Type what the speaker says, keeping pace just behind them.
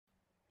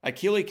At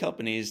Keeley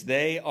Companies,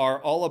 they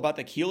are all about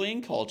the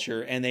Keeleyan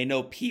culture, and they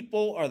know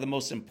people are the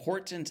most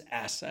important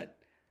asset.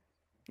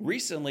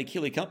 Recently,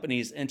 Keeley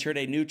Companies entered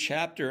a new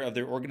chapter of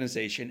their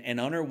organization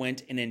and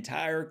underwent an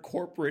entire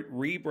corporate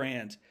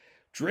rebrand,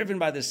 driven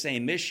by the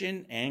same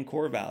mission and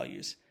core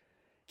values.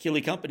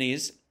 Keeley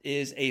Companies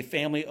is a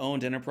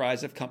family-owned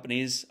enterprise of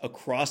companies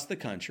across the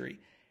country.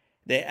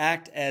 They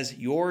act as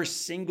your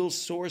single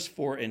source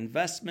for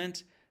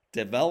investment,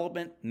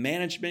 development,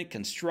 management,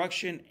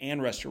 construction,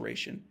 and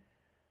restoration.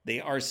 They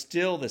are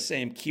still the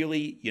same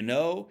Keeley you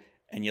know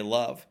and you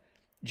love,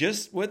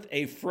 just with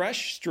a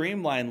fresh,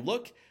 streamlined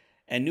look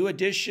and new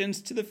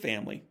additions to the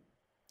family.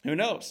 Who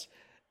knows?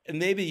 And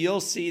maybe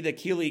you'll see the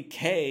Keeley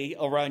K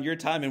around your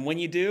time. And when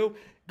you do,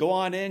 go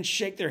on in,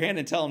 shake their hand,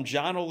 and tell them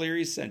John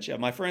O'Leary sent you.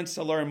 My friends,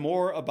 to learn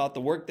more about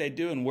the work they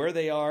do and where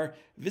they are,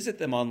 visit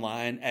them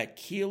online at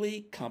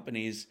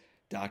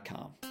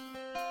KeeleyCompanies.com.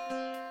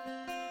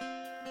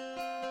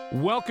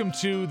 Welcome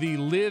to the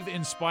Live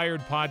Inspired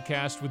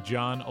podcast with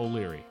John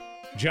O'Leary.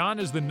 John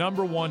is the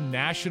 #1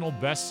 national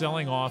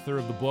best-selling author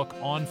of the book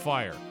On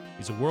Fire.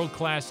 He's a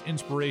world-class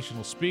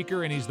inspirational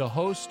speaker, and he's the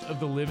host of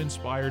the Live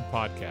Inspired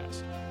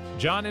podcast.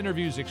 John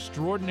interviews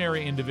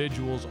extraordinary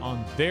individuals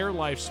on their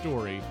life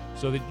story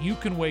so that you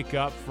can wake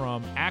up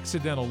from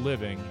accidental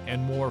living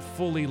and more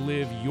fully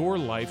live your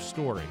life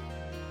story.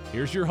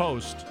 Here's your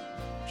host,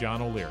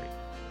 John O'Leary.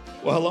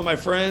 Well, hello, my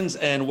friends,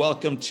 and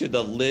welcome to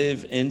the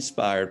Live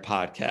Inspired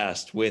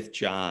podcast with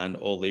John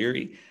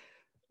O'Leary.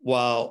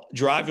 While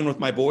driving with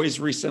my boys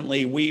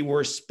recently, we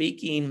were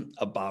speaking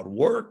about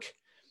work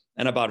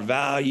and about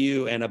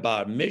value and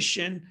about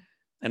mission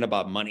and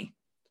about money.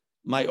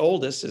 My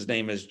oldest, his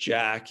name is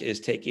Jack,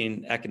 is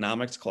taking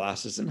economics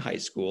classes in high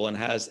school and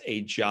has a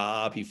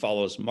job. He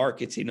follows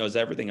markets. He knows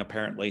everything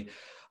apparently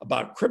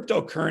about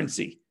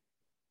cryptocurrency.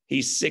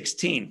 He's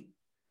 16,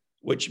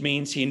 which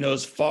means he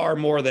knows far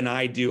more than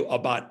I do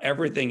about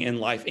everything in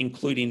life,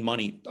 including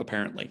money,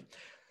 apparently.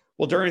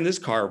 Well, during this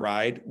car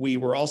ride, we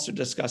were also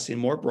discussing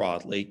more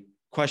broadly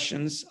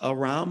questions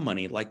around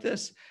money like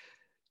this.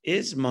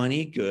 Is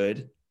money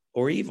good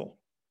or evil?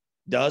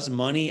 Does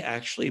money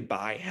actually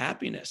buy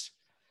happiness?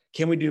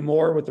 Can we do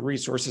more with the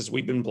resources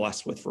we've been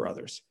blessed with for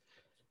others?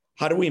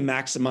 How do we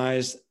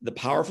maximize the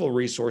powerful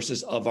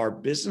resources of our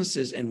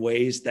businesses in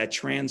ways that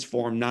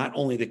transform not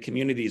only the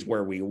communities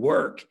where we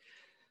work,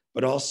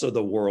 but also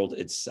the world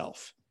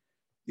itself?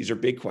 These are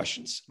big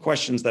questions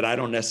that I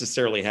don't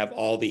necessarily have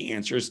all the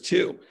answers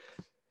to.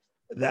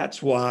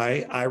 That's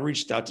why I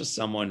reached out to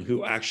someone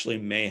who actually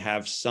may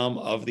have some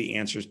of the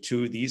answers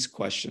to these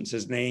questions.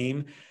 His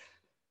name,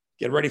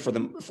 get ready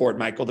for it,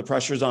 Michael. The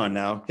pressure's on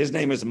now. His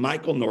name is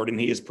Michael Norden.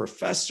 He is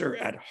professor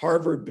at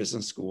Harvard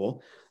Business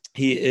School.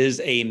 He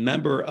is a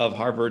member of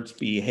Harvard's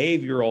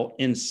Behavioral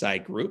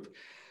Insight Group.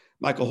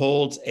 Michael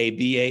holds a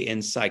BA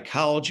in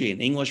psychology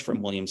and English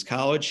from Williams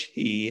College.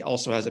 He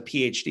also has a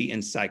PhD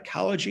in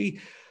psychology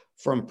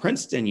from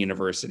Princeton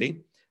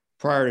University.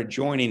 Prior to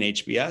joining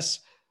HBS,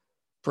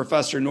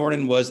 Professor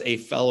Norden was a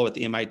fellow at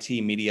the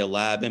MIT Media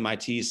Lab,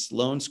 MIT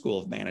Sloan School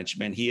of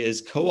Management. He is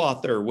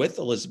co-author with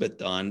Elizabeth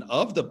Dunn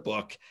of the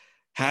book,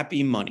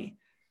 Happy Money,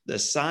 The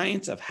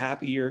Science of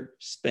Happier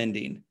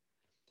Spending.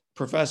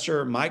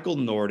 Professor Michael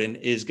Norden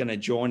is going to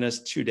join us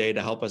today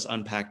to help us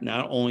unpack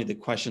not only the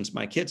questions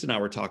my kids and I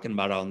were talking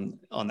about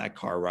on that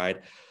car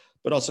ride,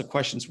 but also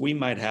questions we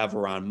might have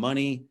around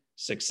money,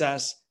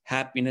 success,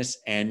 happiness,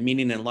 and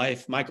meaning in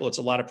life. Michael, it's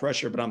a lot of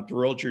pressure, but I'm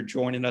thrilled you're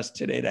joining us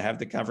today to have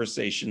the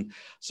conversation.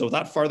 So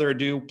without further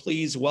ado,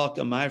 please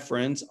welcome my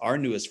friends, our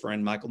newest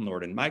friend, Michael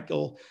Norden.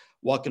 Michael,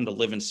 welcome to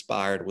Live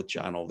Inspired with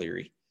John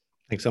O'Leary.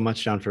 Thanks so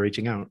much, John, for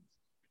reaching out.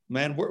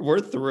 Man, we're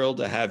thrilled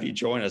to have you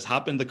join us.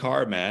 Hop in the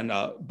car, man.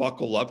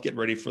 Buckle up, get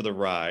ready for the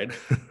ride.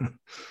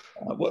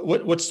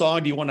 What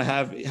song do you want to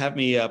have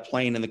me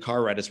playing in the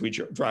car ride as we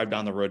drive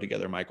down the road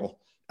together, Michael?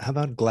 How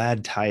about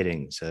Glad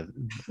Tidings, a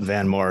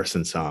Van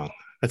Morrison song?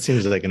 That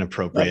seems like an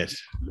appropriate.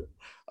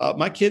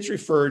 My kids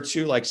refer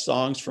to like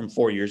songs from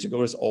 4 years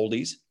ago as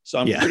oldies. So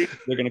I'm pretty sure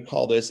they're going to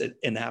call this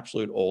an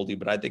absolute oldie,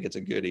 but I think it's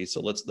a goodie. So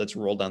let's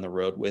roll down the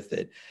road with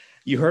it.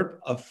 You heard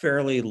a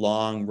fairly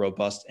long,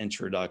 robust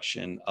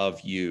introduction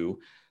of you,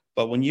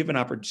 but when you have an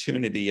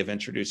opportunity of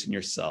introducing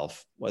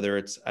yourself, whether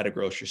it's at a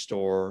grocery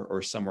store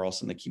or somewhere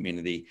else in the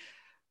community,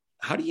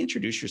 how do you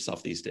introduce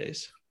yourself these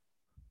days?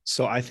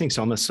 So I think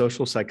so. I'm a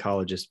social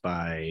psychologist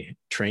by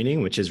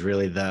training, which is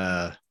really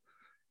the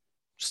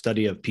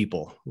study of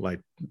people,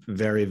 like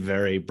very,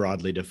 very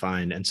broadly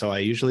defined. And so I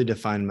usually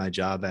define my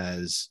job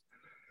as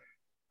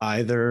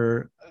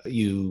either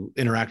you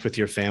interact with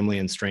your family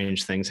and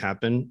strange things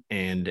happen,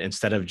 and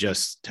instead of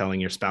just telling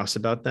your spouse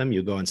about them,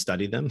 you go and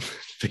study them,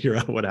 figure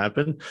out what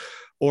happened,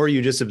 or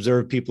you just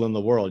observe people in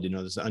the world. You know,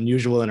 there's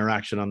unusual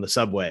interaction on the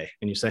subway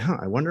and you say,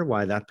 I wonder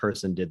why that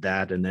person did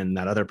that. And then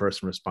that other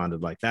person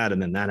responded like that.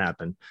 And then that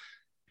happened.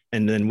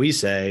 And then we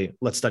say,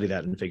 let's study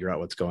that and figure out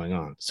what's going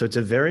on. So it's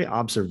a very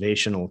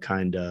observational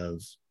kind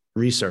of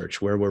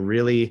research where we're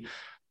really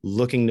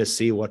looking to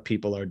see what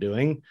people are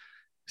doing,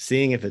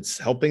 seeing if it's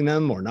helping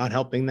them or not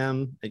helping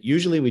them.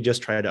 Usually we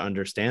just try to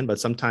understand, but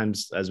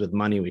sometimes, as with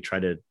money, we try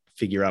to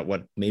figure out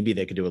what maybe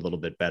they could do a little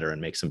bit better and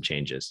make some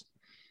changes.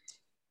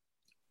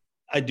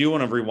 I do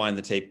want to rewind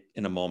the tape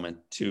in a moment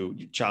to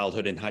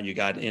childhood and how you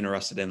got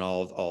interested in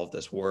all of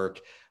this work.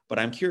 But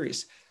I'm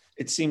curious,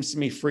 it seems to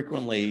me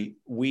frequently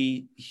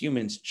we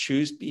humans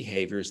choose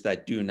behaviors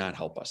that do not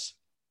help us.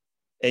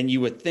 And you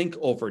would think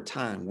over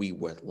time we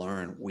would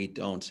learn. We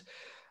don't.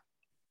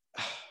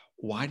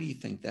 Why do you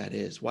think that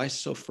is? Why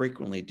so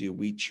frequently do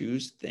we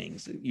choose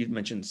things? You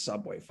mentioned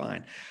subway,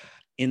 fine.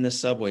 In the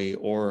subway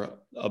or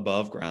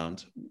above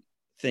ground,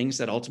 things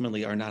that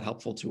ultimately are not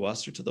helpful to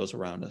us or to those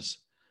around us.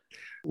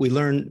 We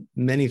learn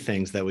many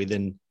things that we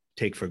then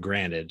take for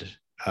granted.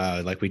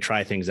 Like we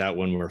try things out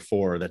when we're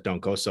 4 that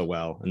don't go so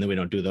well, and then we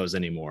don't do those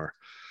anymore.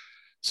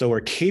 So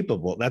we're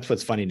capable. That's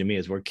what's funny to me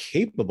is we're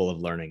capable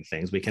of learning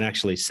things. We can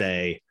actually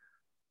say,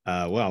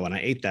 well, when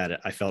I ate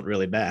that, I felt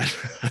really bad.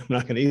 I'm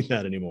not going to eat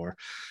that anymore.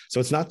 So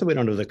it's not that we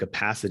don't have the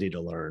capacity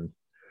to learn.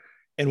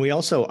 And we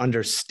also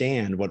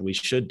understand what we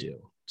should do.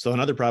 So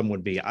another problem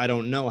would be, I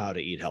don't know how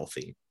to eat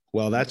healthy.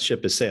 Well, that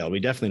ship has sailed.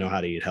 We definitely know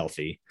how to eat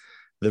healthy.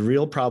 The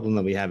real problem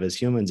that we have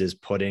as humans is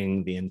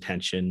putting the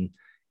intention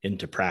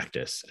into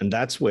practice. And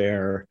that's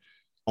where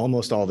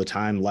almost all the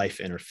time life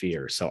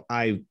interferes. So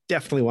I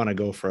definitely want to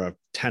go for a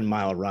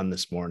 10-mile run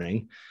this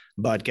morning,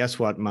 but guess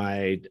what?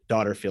 My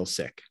daughter feels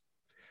sick.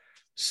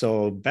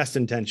 So best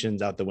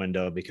intentions out the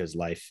window because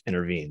life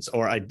intervenes.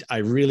 Or I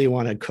really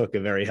want to cook a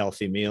very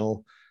healthy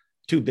meal.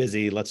 Too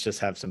busy. Let's just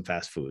have some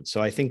fast food.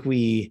 So I think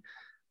we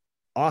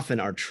often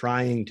are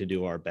trying to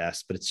do our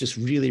best, but it's just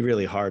really,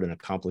 really hard in a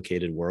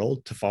complicated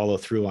world to follow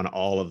through on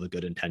all of the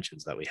good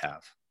intentions that we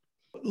have.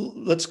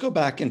 Let's go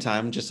back in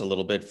time just a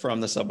little bit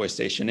from the subway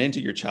station into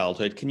your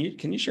childhood. Can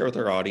you share with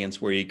our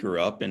audience where you grew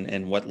up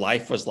and what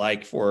life was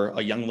like for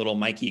a young little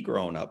Mikey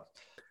growing up?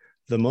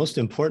 The most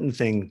important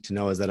thing to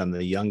know is that I'm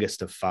the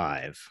youngest of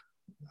 5.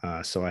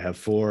 So I have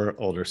 4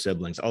 older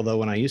siblings. Although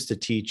when I used to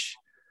teach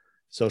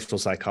social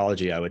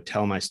psychology, I would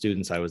tell my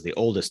students I was the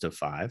oldest of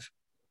 5.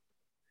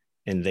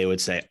 And they would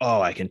say, oh,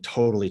 I can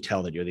totally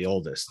tell that you're the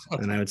oldest.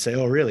 And I would say,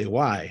 oh, really?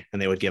 Why?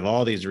 And they would give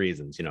all these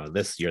reasons, you're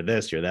this, you're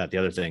that, the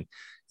other thing.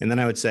 And then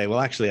I would say, well,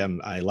 actually,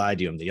 I lied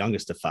to you. I'm the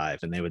youngest of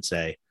 5. And they would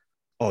say,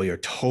 oh, you're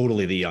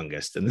totally the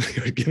youngest. And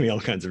they would give me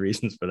all kinds of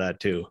reasons for that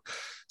too.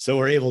 So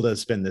we're able to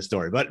spin this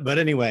story. But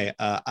anyway,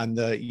 I'm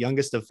the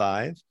youngest of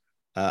 5,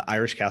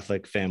 Irish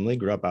Catholic family,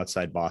 grew up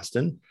outside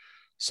Boston.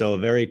 So a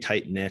very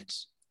tight-knit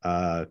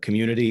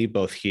community,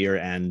 both here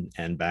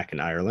and back in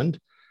Ireland.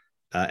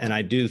 And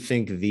I do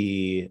think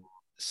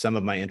some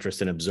of my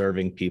interest in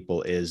observing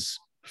people is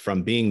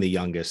from being the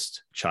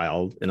youngest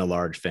child in a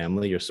large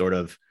family. You're sort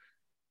of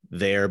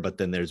there, but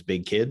then there's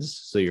big kids.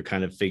 So you're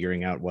kind of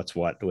figuring out what's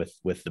what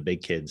with the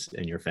big kids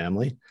in your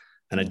family.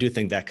 And I do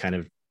think that kind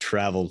of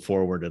traveled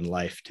forward in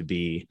life to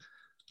be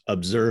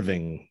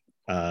observing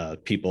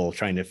people,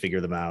 trying to figure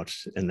them out.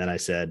 And then I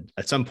said,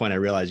 at some point I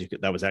realized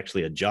that was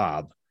actually a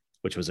job,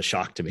 which was a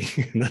shock to me.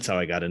 And that's how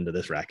I got into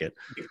this racket.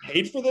 You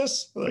paid for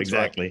this? Well,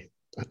 exactly.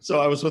 Right.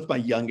 So I was with my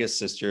youngest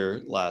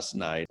sister last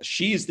night.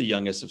 She's the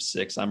youngest of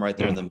 6. I'm right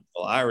there in the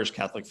middle, Irish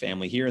Catholic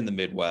family here in the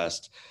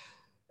Midwest.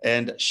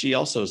 And she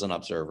also is an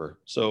observer.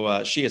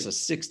 So she has a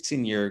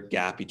 16-year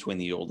gap between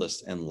the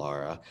oldest and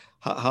Laura.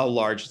 How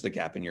large is the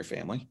gap in your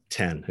family?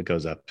 10. It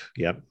goes up.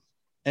 Yep.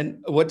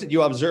 And what did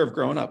you observe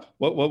growing up?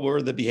 What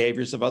were the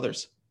behaviors of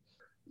others?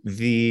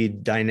 The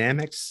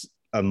dynamics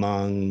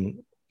among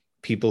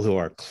people who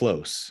are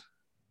close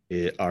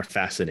are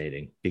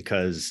fascinating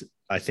because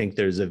I think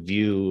there's a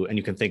view, and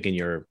you can think in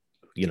your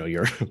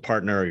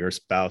partner or your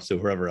spouse or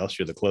whoever else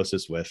you're the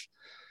closest with,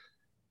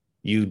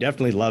 you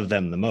definitely love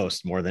them the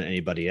most, more than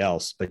anybody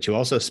else, but you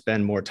also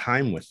spend more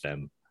time with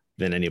them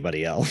than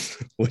anybody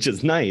else, which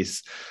is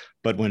nice.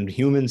 But when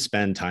humans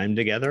spend time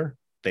together,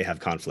 they have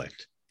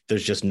conflict.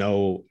 There's just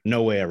no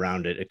way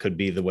around it. It could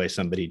be the way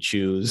somebody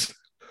chews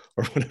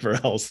or whatever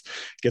else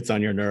gets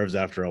on your nerves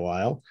after a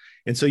while.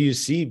 And so you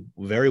see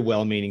very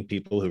well-meaning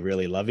people who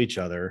really love each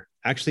other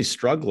actually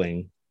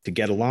struggling to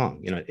get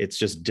along. It's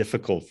just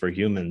difficult for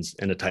humans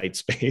in a tight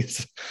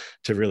space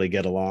to really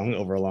get along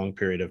over a long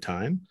period of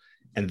time.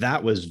 And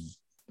that was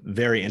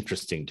very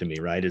interesting to me,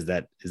 right? Is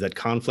that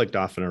conflict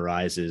often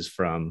arises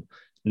from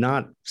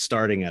not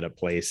starting at a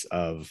place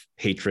of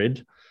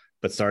hatred,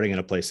 but starting at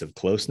a place of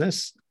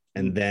closeness.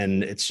 And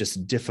then it's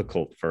just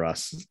difficult for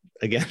us,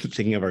 again,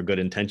 thinking of our good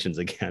intentions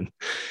again.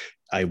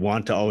 I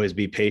want to always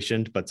be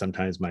patient, but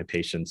sometimes my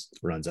patience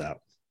runs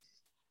out.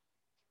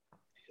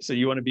 So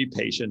you want to be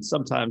patient.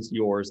 Sometimes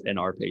yours and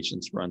our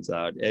patience runs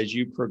out. As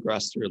you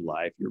progress through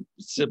life, your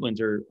siblings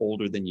are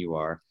older than you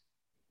are.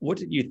 What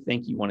did you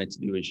think you wanted to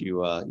do as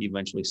you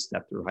eventually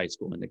stepped through high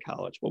school into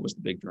college? What was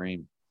the big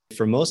dream?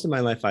 For most of my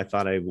life, I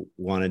thought I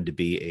wanted to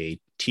be a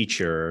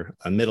teacher,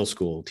 a middle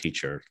school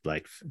teacher,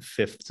 like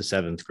 5th to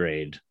 7th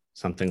grade,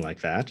 something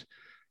like that.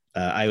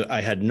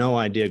 I had no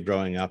idea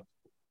growing up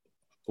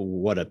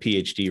what a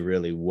PhD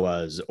really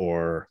was,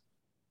 or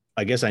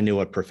I guess I knew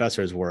what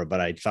professors were,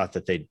 but I thought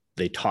that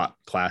they taught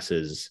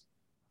classes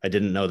I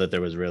didn't know that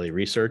there was really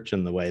research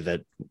in the way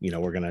that,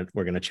 we're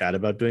going to chat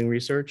about doing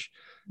research.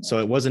 So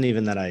it wasn't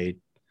even that I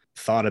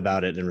thought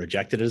about it and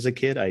rejected it as a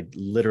kid. I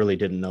literally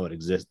didn't know it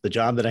existed. The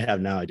job that I have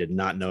now, I did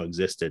not know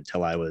existed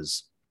till I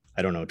was,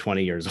 I don't know,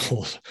 20 years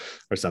old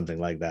or something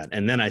like that.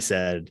 And then I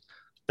said,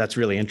 that's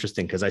really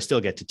interesting because I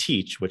still get to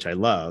teach, which I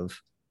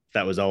love.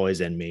 That was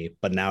always in me,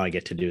 but now I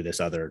get to do this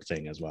other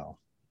thing as well.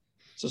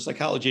 So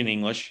psychology and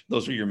English,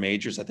 those were your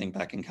majors, I think,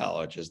 back in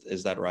college.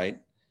 Is that right?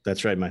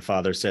 That's right. My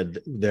father said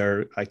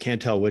I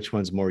can't tell which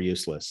one's more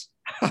useless.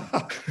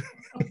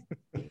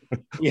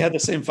 We had the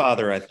same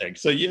father, I think.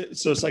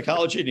 So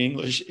psychology and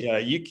English, yeah,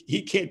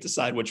 he can't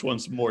decide which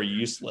one's more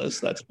useless.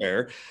 That's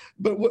fair.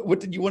 But what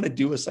did you want to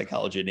do with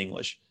psychology and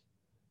English?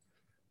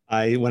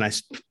 When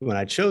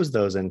I chose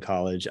those in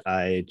college,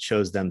 I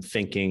chose them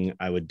thinking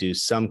I would do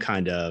some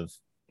kind of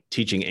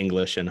teaching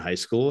English in high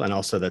school, and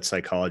also that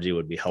psychology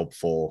would be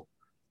helpful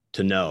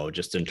to know,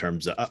 just in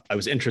terms of, I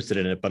was interested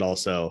in it, but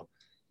also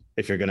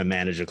if you're going to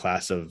manage a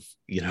class of,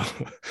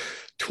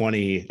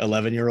 20,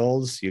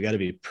 11-year-olds, you got to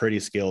be pretty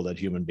skilled at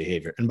human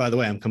behavior. And by the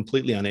way, I'm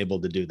completely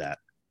unable to do that.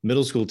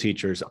 Middle school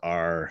teachers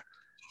are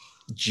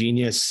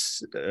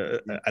genius.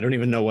 I don't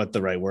even know what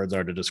the right words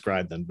are to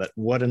describe them, but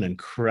what an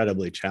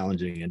incredibly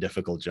challenging and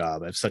difficult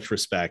job. I have such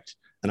respect,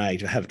 and I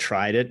have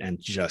tried it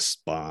and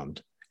just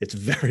bombed. It's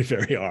very,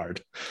 very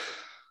hard.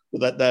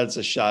 Well, that's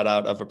a shout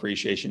out of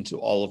appreciation to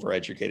all of our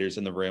educators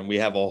in the room. We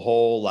have a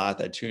whole lot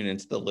that tune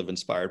into the Live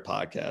Inspired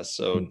podcast.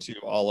 So to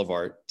all of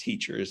our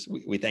teachers,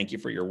 we thank you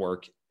for your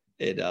work.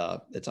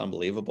 It's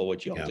unbelievable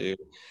what you all do.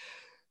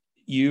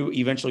 You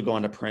eventually go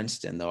on to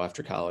Princeton though,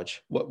 after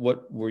college.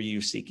 What were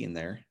you seeking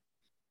there?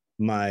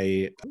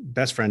 My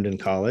best friend in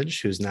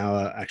college, who's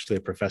now actually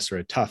a professor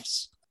at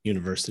Tufts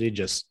University,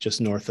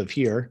 just north of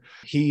here.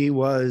 He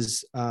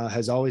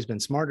has always been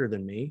smarter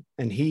than me,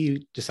 and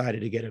he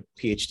decided to get a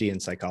PhD in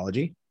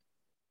psychology.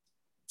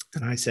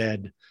 And I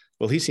said,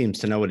 well, he seems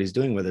to know what he's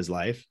doing with his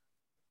life,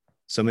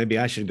 so maybe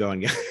I should go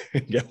and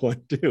get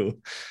one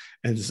too.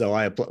 And so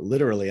I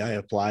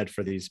applied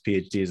for these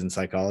PhDs in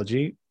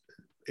psychology,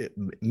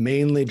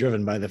 mainly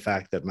driven by the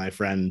fact that my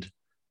friend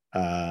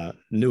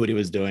knew what he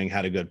was doing,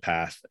 had a good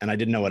path, and I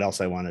didn't know what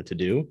else I wanted to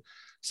do.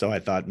 So I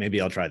thought maybe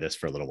I'll try this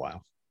for a little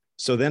while.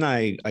 So then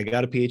I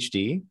got a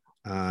PhD.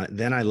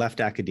 Then I left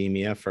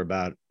academia for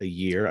about a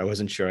year. I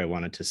wasn't sure I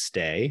wanted to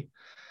stay,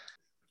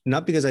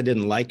 not because I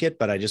didn't like it,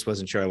 but I just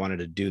wasn't sure I wanted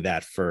to do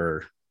that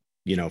for,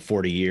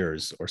 40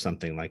 years or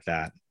something like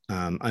that.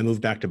 I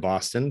moved back to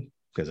Boston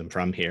because I'm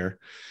from here.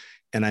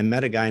 And I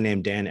met a guy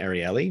named Dan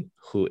Ariely,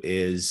 who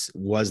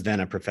was then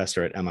a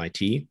professor at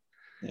MIT.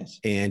 Yes.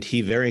 And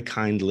he very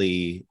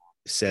kindly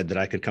said that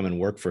I could come and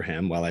work for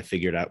him while I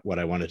figured out what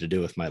I wanted to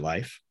do with my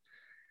life.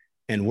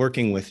 And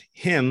working with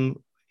him,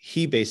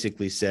 he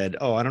basically said,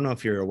 oh, I don't know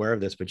if you're aware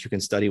of this, but you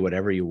can study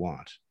whatever you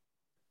want.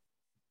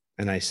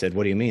 And I said,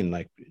 what do you mean?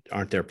 Like,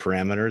 aren't there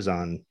parameters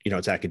on,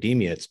 it's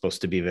academia. It's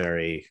supposed to be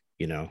very,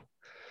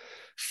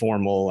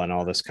 formal and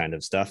all this kind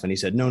of stuff. And he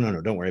said, no,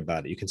 don't worry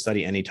about it. You can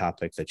study any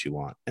topic that you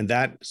want. And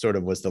that sort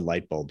of was the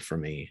light bulb for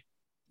me,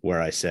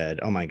 where I said,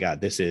 oh my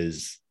God, this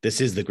is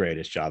the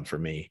greatest job for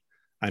me.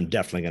 I'm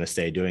definitely going to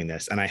stay doing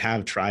this. And I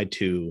have tried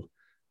to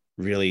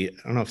really,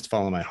 I don't know if it's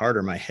following my heart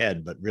or my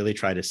head, but really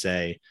try to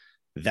say,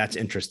 that's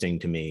interesting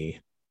to me.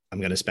 I'm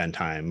going to spend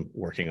time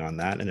working on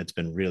that. And it's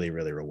been really,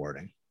 really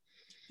rewarding.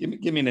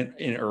 Give me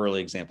an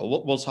early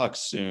example. We'll talk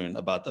soon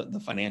about the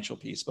financial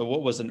piece, but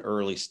what was an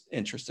early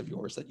interest of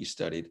yours that you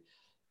studied?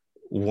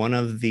 One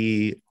of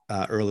the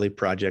early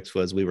projects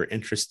was we were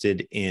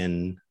interested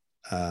in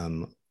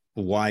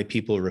why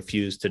people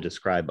refuse to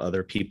describe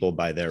other people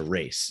by their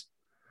race.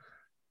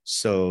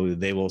 So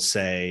they will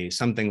say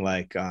something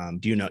like,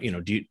 do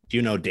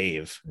you know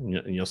Dave?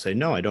 And you'll say,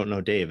 no, I don't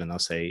know Dave. And they'll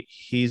say,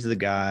 he's the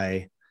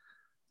guy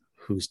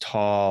who's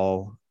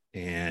tall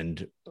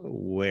and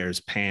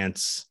wears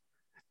pants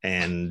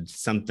and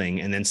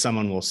something. And then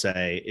someone will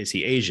say, is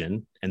he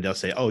Asian? And they'll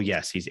say, oh,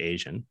 yes, he's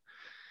Asian.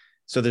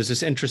 So there's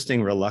this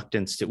interesting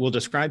reluctance we'll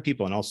describe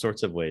people in all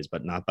sorts of ways,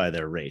 but not by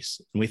their race.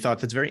 And we thought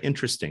that's very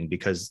interesting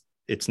because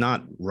it's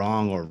not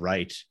wrong or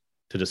right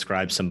to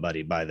describe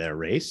somebody by their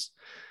race.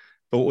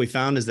 But what we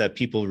found is that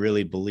people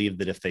really believe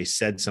that if they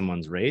said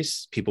someone's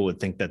race, people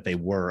would think that they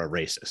were a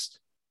racist,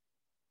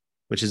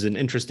 which is an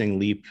interesting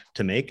leap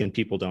to make. And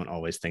people don't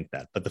always think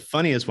that. But the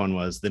funniest one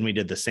was then we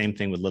did the same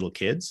thing with little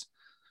kids.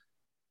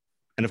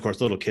 And of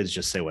course, little kids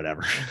just say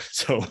whatever.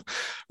 So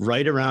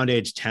right around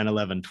age 10,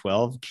 11,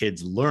 12,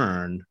 kids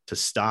learn to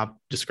stop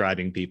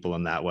describing people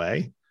in that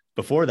way.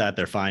 Before that,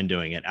 they're fine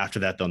doing it. After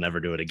that, they'll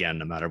never do it again,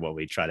 no matter what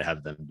we try to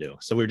have them do.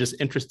 So we're just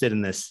interested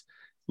in this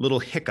little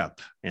hiccup,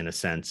 in a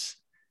sense,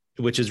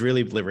 which is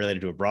really related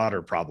to a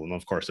broader problem,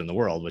 of course, in the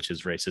world, which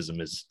is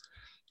racism is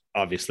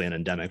obviously an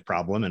endemic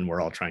problem, and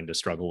we're all trying to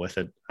struggle with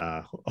it.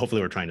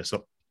 Hopefully we're trying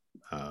to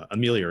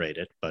ameliorate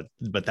it.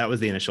 But that was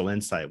the initial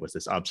insight, was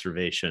this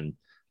observation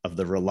of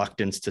the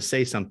reluctance to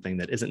say something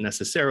that isn't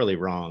necessarily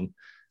wrong,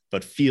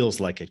 but feels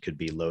like it could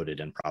be loaded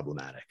and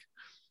problematic.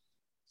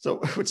 So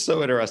what's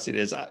so interesting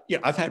is,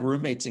 I've had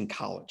roommates in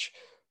college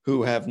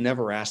who have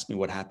never asked me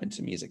what happened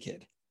to me as a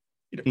kid.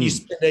 You Mm.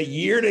 spend a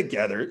year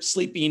together,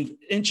 sleeping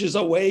inches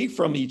away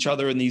from each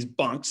other in these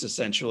bunks,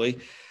 essentially.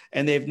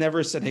 And they've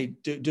never said, hey,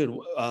 dude,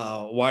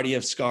 why do you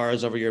have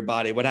scars over your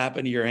body? What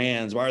happened to your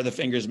hands? Why are the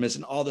fingers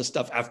missing? All this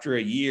stuff after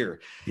a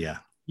year. Yeah.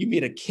 You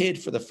meet a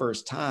kid for the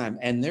first time,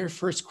 and their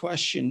first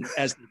question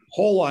as the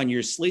hole on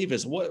your sleeve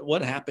is,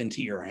 what happened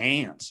to your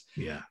hands?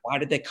 Yeah. Why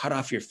did they cut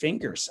off your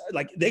fingers?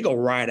 Like, they go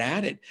right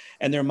at it.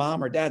 And their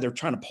mom or dad, they're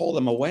trying to pull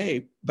them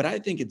away. But I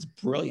think it's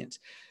brilliant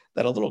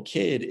that a little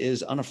kid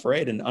is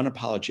unafraid and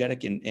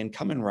unapologetic and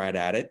coming right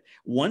at it.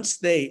 Once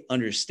they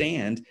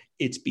understand,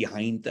 it's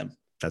behind them.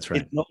 That's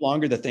right. It's no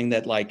longer the thing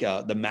that, like,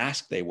 the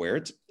mask they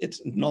wear.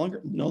 It's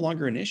no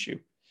longer an issue.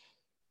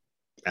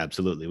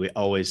 Absolutely. We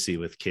always see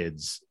with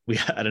kids. We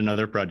had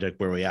another project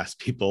where we asked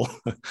people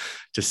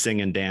to sing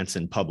and dance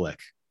in public.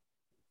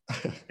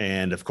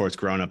 And of course,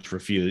 grown-ups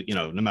refuse,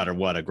 no matter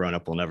what, a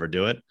grown-up will never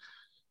do it.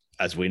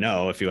 As we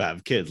know, if you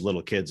have kids,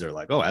 little kids are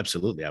like, oh,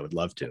 absolutely, I would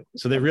love to.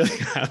 So they really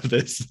have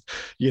this,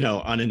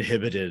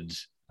 uninhibited,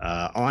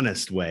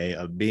 honest way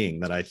of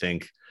being that I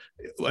think,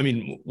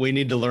 we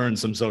need to learn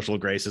some social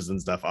graces and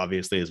stuff,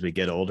 obviously, as we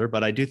get older.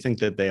 But I do think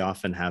that they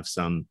often have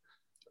some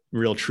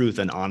real truth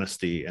and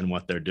honesty in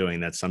what they're doing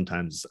that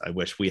sometimes I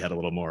wish we had a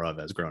little more of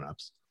as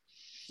grown-ups.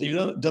 So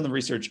you've done the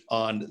research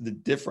on the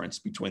difference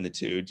between the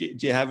two. Do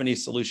you have any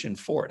solution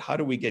for it? How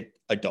do we get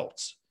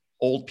adults,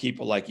 old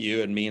people like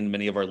you and me and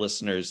many of our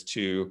listeners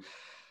to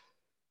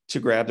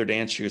grab their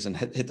dance shoes and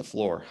hit the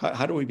floor?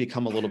 How do we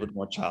become a little bit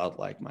more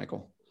childlike,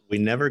 Michael? We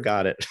never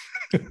got it.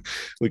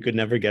 We could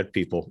never get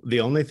people.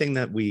 The only thing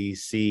that we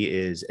see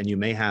is, and you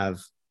may have,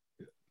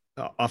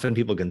 often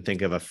people can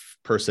think of a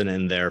person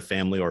in their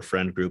family or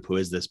friend group who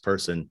is this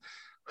person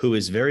who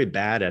is very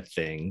bad at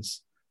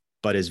things,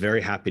 but is very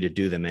happy to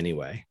do them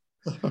anyway.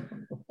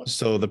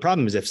 So the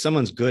problem is, if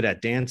someone's good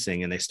at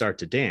dancing and they start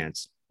to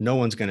dance, no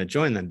one's going to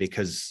join them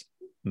because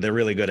they're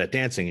really good at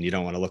dancing and you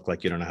don't want to look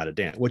like you don't know how to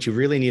dance. What you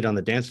really need on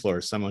the dance floor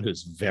is someone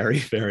who's very,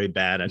 very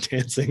bad at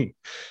dancing.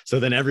 So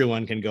then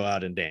everyone can go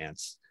out and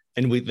dance.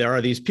 And there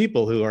are these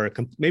people who are,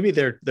 maybe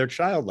they're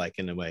childlike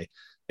in a way,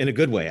 in a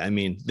good way.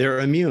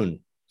 They're immune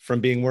from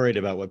being worried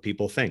about what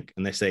people think.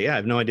 And they say, yeah, I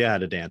have no idea how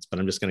to dance, but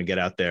I'm just going to get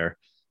out there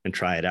and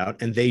try it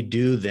out. And they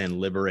do then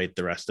liberate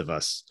the rest of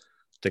us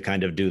to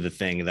kind of do the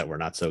thing that we're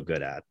not so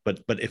good at. But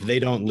if they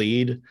don't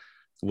lead,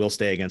 we'll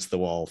stay against the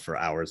wall for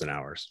hours and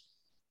hours.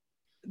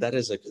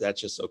 That's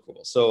just so cool.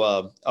 So,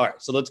 all right,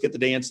 so let's get to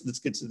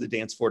the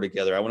dance floor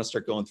together. I want to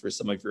start going through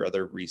some of your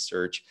other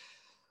research.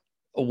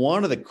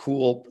 One of the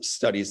cool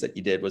studies that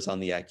you did was on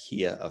the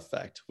IKEA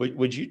effect.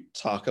 Would you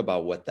talk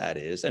about what that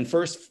is? And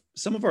first,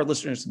 some of our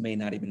listeners may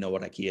not even know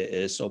what IKEA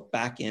is. So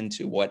back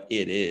into what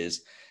it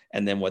is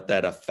and then what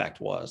that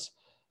effect was.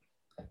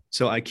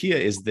 So IKEA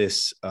is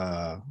this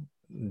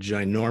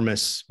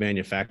ginormous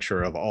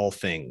manufacturer of all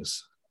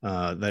things.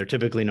 They're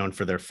typically known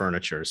for their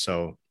furniture.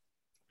 So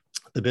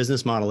the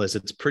business model is,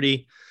 it's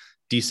pretty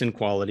decent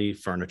quality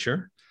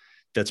furniture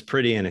that's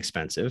pretty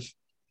inexpensive.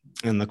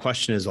 And the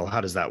question is, well,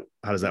 how does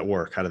that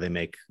work? How do they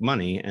make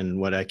money? And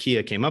what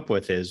IKEA came up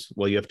with is,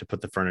 well, you have to put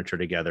the furniture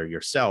together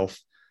yourself.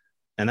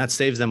 And that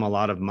saves them a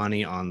lot of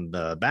money on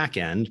the back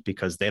end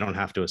because they don't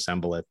have to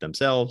assemble it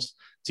themselves.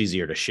 It's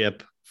easier to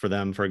ship for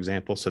them, for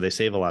example. So they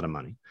save a lot of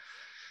money.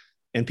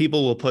 And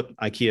people will put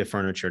IKEA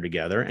furniture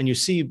together. And you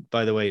see,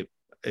 by the way,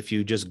 if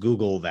you just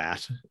Google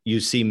that, you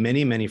see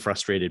many, many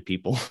frustrated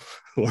people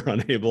who are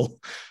unable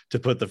to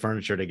put the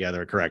furniture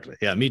together correctly.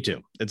 Yeah, me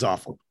too. It's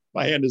awful.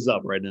 My hand is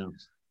up right now.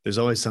 There's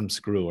always some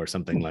screw or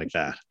something like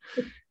that.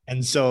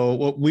 And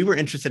so we were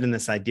interested in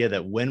this idea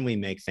that when we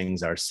make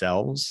things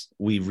ourselves,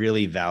 we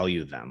really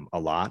value them a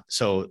lot.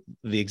 So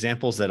the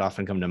examples that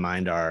often come to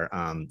mind are,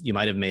 you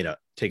might have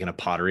taken a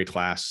pottery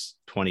class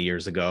 20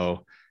 years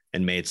ago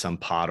and made some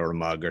pot or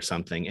mug or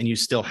something, and you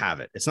still have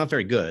it. It's not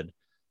very good,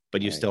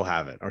 but you still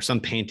have it. Or some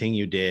painting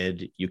you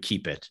did, you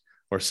keep it.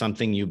 Or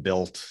something you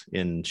built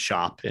in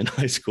shop in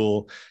high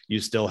school, you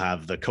still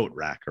have the coat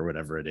rack or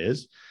whatever it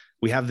is.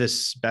 We have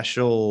this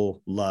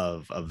special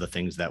love of the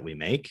things that we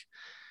make.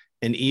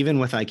 And even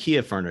with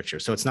IKEA furniture,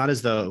 so it's not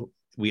as though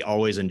we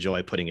always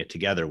enjoy putting it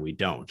together. We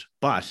don't.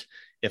 But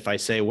if I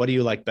say, what do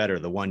you like better,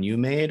 the one you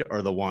made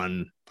or the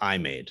one I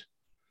made?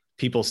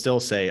 People still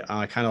say, oh,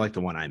 I kind of like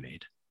the one I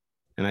made.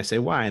 And I say,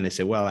 why? And they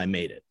say, well, I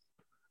made it.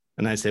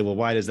 And I say, well,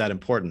 why is that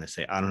important? They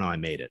say, I don't know, I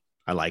made it.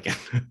 I like it.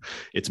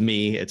 It's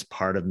me. It's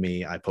part of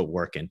me. I put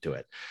work into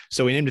it.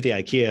 So we named it the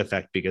IKEA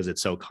effect because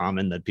it's so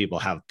common that people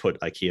have put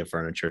IKEA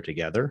furniture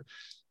together.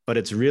 But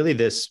it's really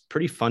this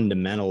pretty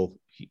fundamental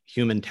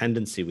human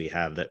tendency we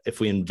have that if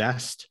we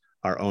invest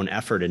our own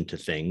effort into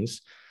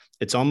things,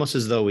 it's almost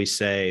as though we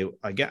say,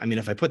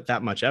 if I put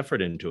that much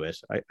effort into it,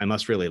 I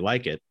must really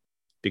like it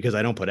because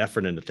I don't put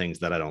effort into things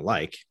that I don't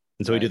like.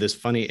 And so we do this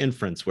funny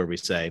inference where we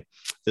say,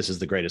 this is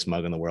the greatest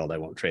mug in the world. I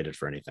won't trade it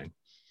for anything.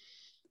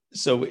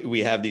 So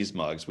we have these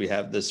mugs, we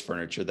have this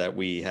furniture that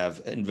we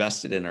have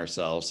invested in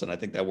ourselves. And I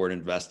think that word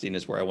investing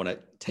is where I want to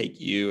take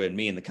you and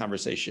me in the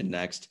conversation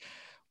next.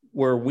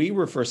 Where we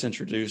were first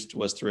introduced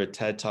was through a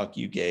TED Talk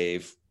you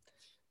gave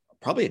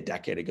probably a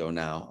decade ago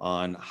now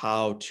on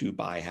how to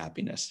buy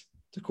happiness.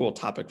 It's a cool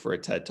topic for a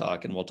TED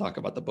Talk, and we'll talk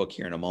about the book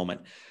here in a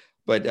moment.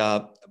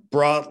 But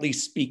broadly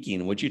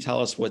speaking, would you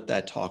tell us what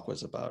that talk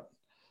was about?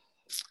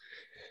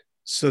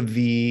 So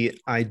the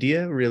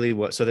idea really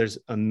was, so there's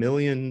a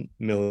million,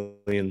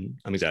 I'm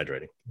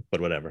exaggerating,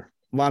 but whatever.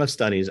 A lot of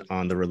studies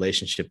on the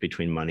relationship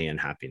between money and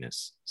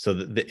happiness.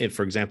 So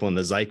for example, in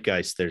the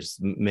zeitgeist, there's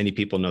many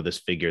people know this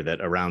figure that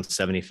around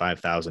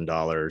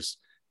 $75,000,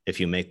 if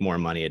you make more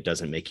money, it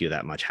doesn't make you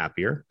that much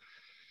happier.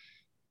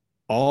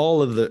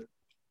 I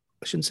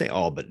shouldn't say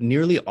all, but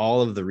nearly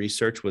all of the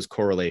research was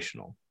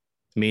correlational,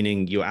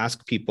 meaning you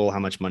ask people how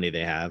much money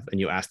they have and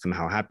you ask them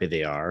how happy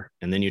they are.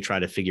 And then you try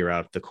to figure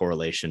out the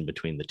correlation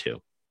between the two,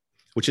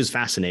 which is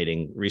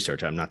fascinating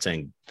research. I'm not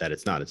saying that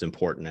it's not, it's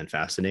important and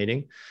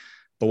fascinating.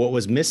 But what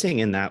was missing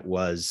in that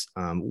was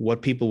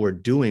what people were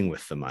doing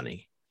with the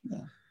money.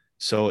 Yeah.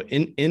 So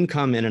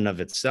income in and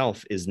of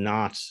itself is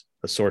not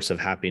a source of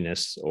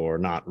happiness, or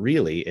not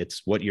really.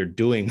 It's what you're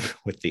doing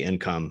with the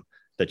income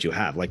that you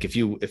have. Like if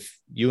you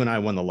and I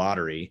won the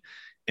lottery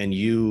and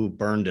you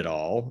burned it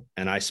all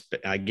and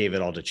I gave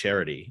it all to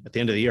charity, at the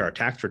end of the year, our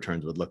tax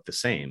returns would look the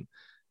same.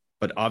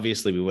 But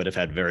obviously we would have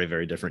had very,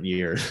 very different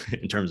years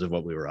in terms of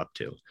what we were up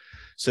to.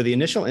 So the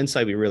initial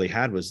insight we really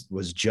had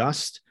was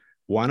just,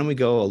 why don't we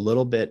go a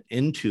little bit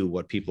into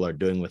what people are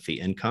doing with the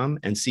income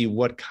and see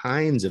what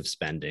kinds of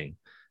spending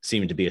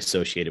seem to be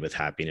associated with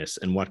happiness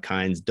and what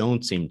kinds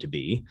don't seem to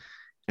be.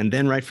 And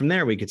then right from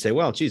there, we could say,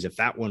 well, geez, if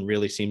that one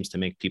really seems to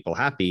make people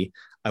happy,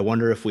 I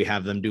wonder if we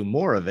have them do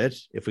more of it,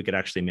 if we could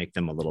actually make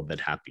them a little bit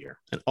happier.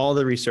 And all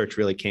the research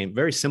really came,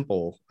 very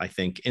simple, I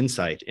think,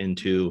 insight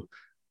into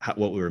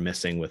what we were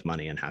missing with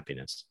money and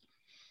happiness.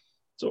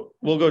 So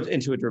we'll go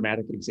into a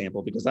dramatic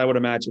example, because I would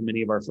imagine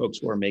many of our folks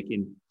who are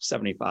making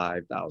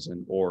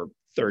 $75,000 or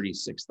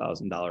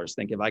 $36,000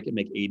 think, if I could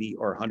make 80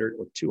 or 100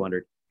 or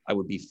 200, I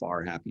would be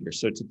far happier.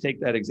 So to take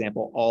that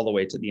example all the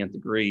way to the nth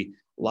degree,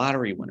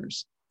 lottery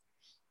winners.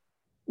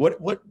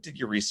 What did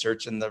your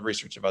research and the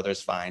research of others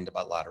find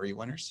about lottery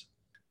winners?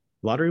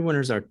 Lottery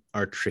winners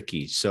are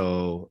tricky.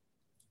 So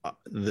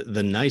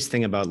the nice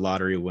thing about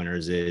lottery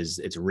winners is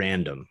it's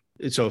random.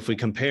 So if we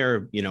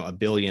compare, a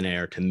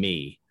billionaire to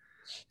me,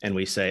 and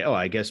we say, oh,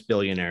 I guess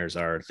billionaires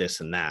are this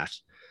and that,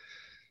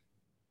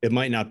 it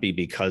might not be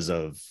because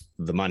of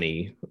the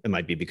money. It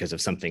might be because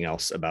of something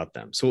else about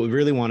them. So what we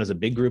really want is a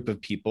big group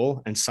of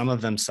people, and some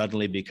of them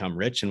suddenly become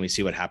rich, and we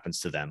see what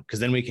happens to them, because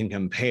then we can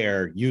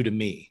compare you to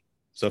me.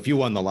 So if you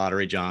won the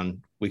lottery,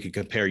 John, we could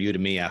compare you to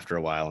me after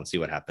a while and see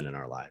what happened in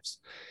our lives.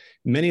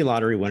 Many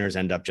lottery winners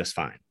end up just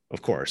fine.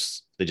 Of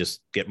course, they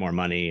just get more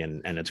money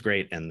and it's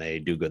great, and they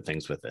do good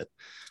things with it.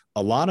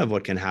 A lot of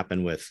what can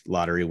happen with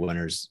lottery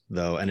winners,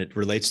 though, and it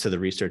relates to the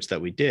research that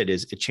we did,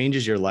 is it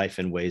changes your life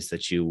in ways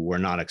that you were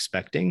not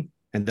expecting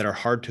and that are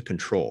hard to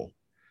control.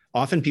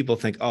 Often people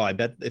think, oh, I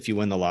bet if you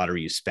win the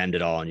lottery, you spend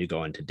it all and you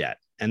go into debt.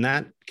 And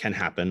that can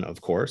happen, of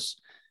course.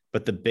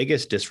 But the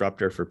biggest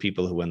disruptor for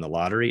people who win the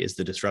lottery is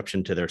the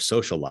disruption to their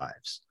social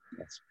lives.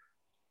 Yes.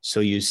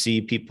 So you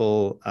see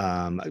people,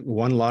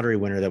 one lottery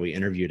winner that we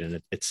interviewed, and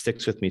it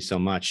sticks with me so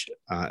much.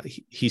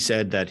 He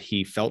said that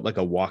he felt like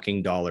a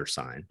walking dollar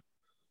sign,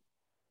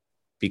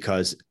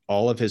 because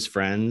all of his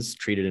friends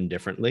treated him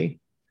differently.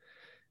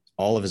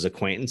 All of his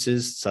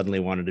acquaintances suddenly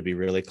wanted to be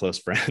really close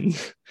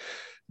friends.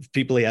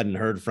 People he hadn't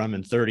heard from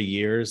in 30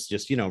 years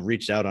just,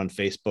 reached out on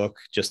Facebook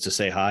just to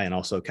say hi, and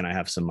also, can I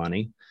have some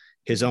money?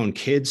 His own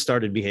kids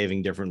started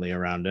behaving differently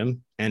around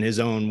him, and his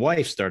own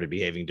wife started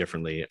behaving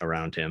differently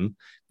around him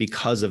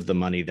because of the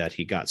money that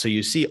he got. So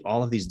you see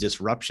all of these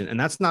disruptions, and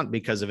that's not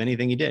because of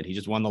anything he did. He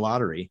just won the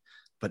lottery,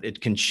 but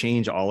it can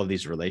change all of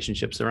these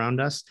relationships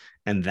around us,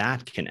 and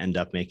that can end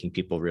up making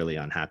people really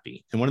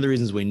unhappy. And one of the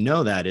reasons we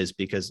know that is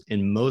because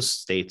in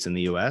most states in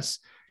the US,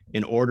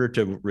 in order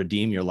to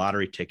redeem your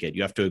lottery ticket,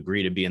 you have to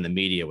agree to be in the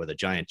media with a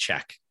giant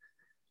check.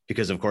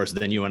 Because of course,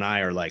 then you and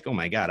I are like, oh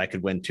my God, I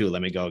could win too.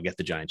 Let me go get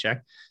the giant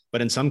check.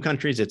 But in some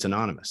countries, it's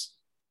anonymous.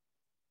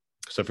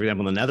 So for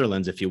example, in the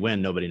Netherlands, if you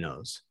win, nobody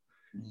knows.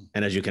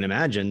 And as you can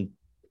imagine,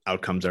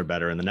 outcomes are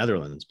better in the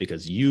Netherlands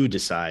because you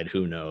decide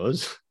who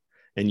knows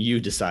and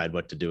you decide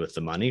what to do with the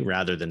money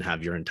rather than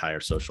have your entire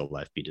social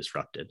life be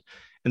disrupted.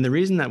 And the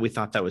reason that we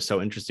thought that was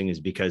so interesting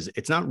is because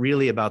it's not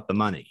really about the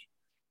money.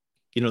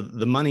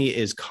 The money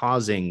is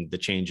causing the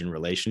change in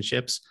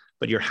relationships,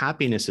 but your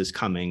happiness is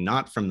coming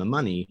not from the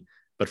money,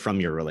 but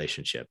from your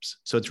relationships.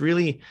 So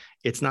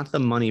it's not the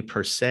money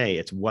per se,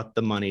 it's what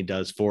the money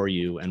does for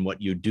you and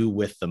what you do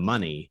with the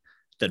money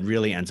that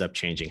really ends up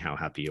changing how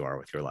happy you are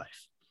with your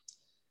life.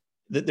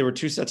 There were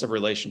two sets of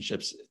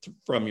relationships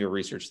from your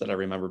research that I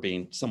remember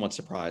being somewhat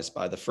surprised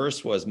by. The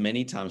first was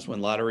many times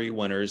when lottery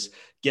winners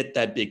get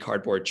that big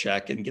cardboard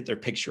check and get their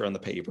picture on the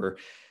paper,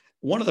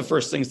 one of the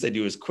first things they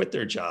do is quit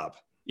their job.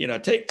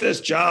 Take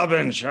this job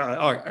and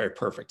all right,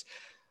 perfect.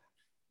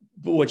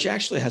 But which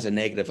actually has a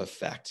negative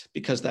effect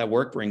because that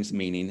work brings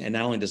meaning. And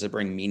not only does it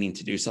bring meaning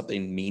to do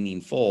something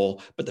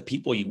meaningful, but the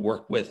people you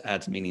work with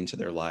adds meaning to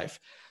their life.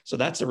 So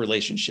that's a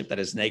relationship that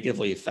is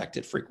negatively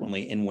affected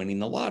frequently in winning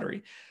the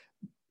lottery.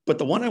 But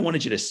the one I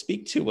wanted you to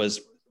speak to was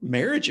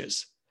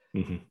marriages.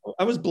 Mm-hmm.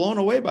 I was blown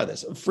away by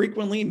this.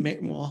 Frequently,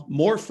 well,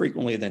 more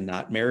frequently than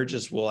not,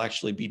 marriages will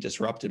actually be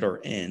disrupted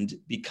or end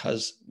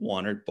because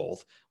one or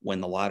both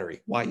win the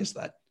lottery. Why is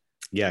that?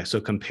 Yeah.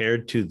 So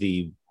compared to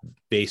the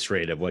base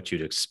rate of what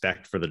you'd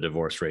expect for the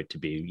divorce rate to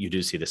be, you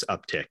do see this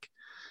uptick.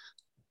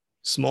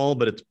 Small,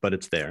 but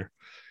it's there.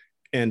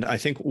 And I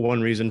think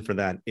one reason for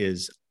that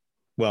is,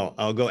 well,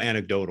 I'll go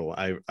anecdotal.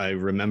 I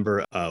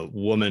remember a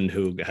woman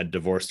who had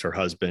divorced her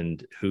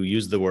husband who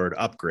used the word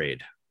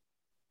upgrade.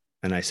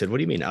 And I said, what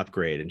do you mean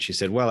upgrade? And she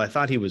said, well, I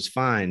thought he was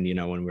fine,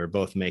 when we were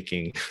both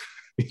making,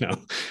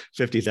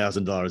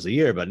 $50,000 a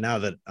year. But now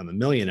that I'm a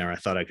millionaire, I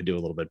thought I could do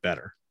a little bit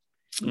better.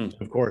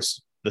 Of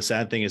course, the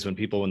sad thing is when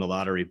people win the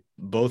lottery,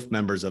 both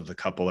members of the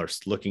couple are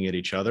looking at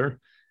each other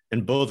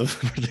and both of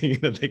them are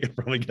thinking that they could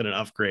probably get an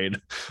upgrade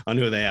on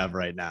who they have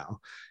right now.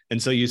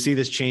 And so you see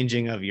this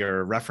changing of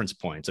your reference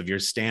points, of your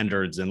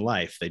standards in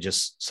life. They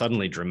just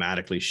suddenly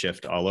dramatically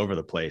shift all over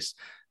the place.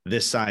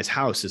 This size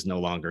house is no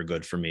longer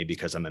good for me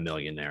because I'm a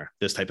millionaire.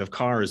 This type of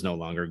car is no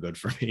longer good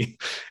for me.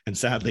 And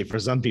sadly, for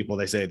some people,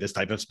 they say this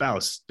type of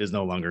spouse is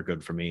no longer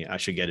good for me. I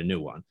should get a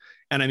new one.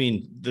 And I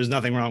mean, there's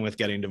nothing wrong with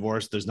getting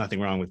divorced. There's nothing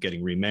wrong with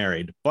getting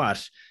remarried.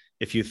 But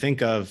if you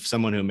think of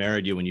someone who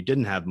married you when you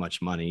didn't have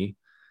much money,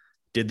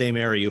 did they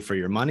marry you for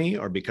your money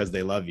or because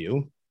they love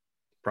you?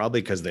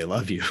 Probably because they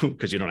love you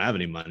because you don't have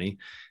any money.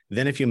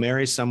 Then if you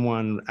marry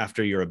someone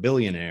after you're a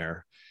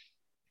billionaire,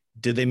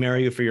 did they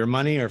marry you for your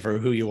money or for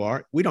who you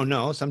are? We don't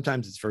know.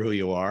 Sometimes it's for who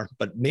you are,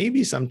 but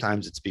maybe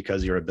sometimes it's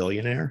because you're a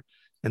billionaire.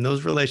 And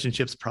those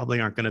relationships probably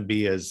aren't going to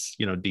be as,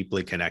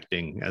 deeply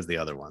connecting as the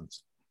other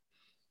ones.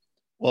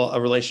 Well,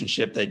 a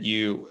relationship that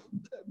you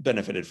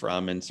benefited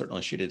from, and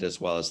certainly she did as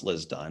well, as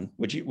Liz Dunn.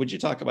 Would you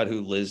talk about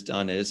who Liz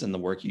Dunn is and the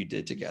work you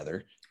did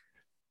together?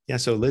 Yeah,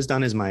 so Liz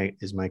Dunn is my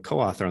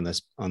co-author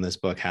on this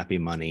book, Happy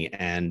Money,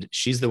 and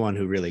she's the one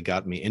who really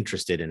got me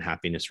interested in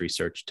happiness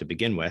research to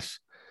begin with.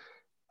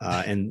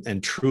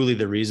 And truly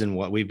the reason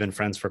what we've been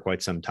friends for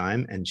quite some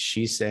time. And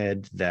she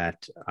said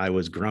that I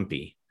was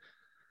grumpy.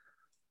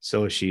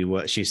 So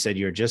she said,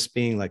 you're just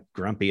being like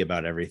grumpy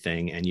about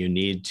everything and you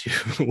need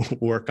to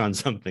work on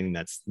something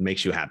that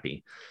makes you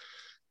happy.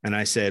 And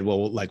I said,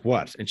 well, like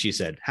what? And she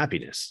said,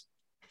 happiness.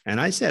 And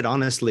I said,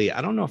 honestly,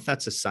 I don't know if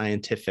that's a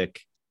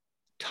scientific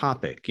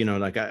topic.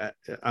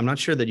 I'm not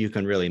sure that you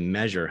can really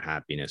measure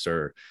happiness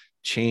or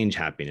change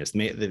happiness.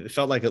 It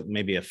felt like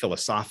maybe a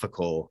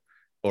philosophical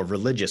or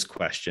religious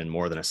question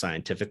more than a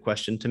scientific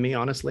question to me,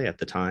 honestly, at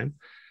the time.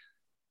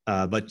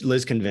 But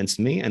Liz convinced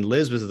me, and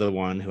Liz was the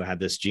one who had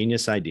this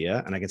genius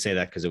idea. And I can say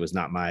that because it was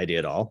not my idea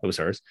at all. It was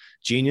hers.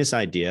 Genius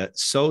idea,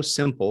 so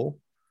simple,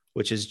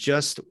 which is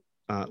just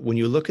when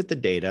you look at the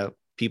data,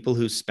 people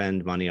who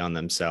spend money on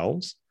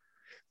themselves,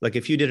 like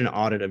if you did an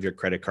audit of your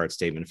credit card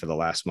statement for the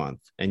last month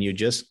and you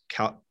just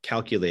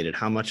calculated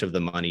how much of the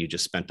money you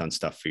just spent on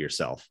stuff for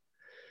yourself.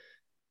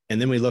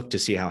 And then we look to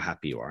see how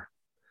happy you are.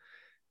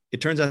 It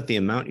turns out the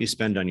amount you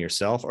spend on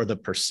yourself or the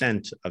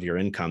percent of your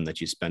income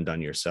that you spend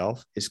on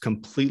yourself is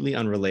completely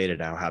unrelated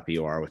to how happy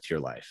you are with your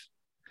life.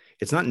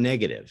 It's not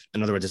negative.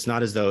 In other words, it's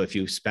not as though if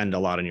you spend a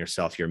lot on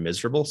yourself, you're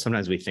miserable.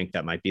 Sometimes we think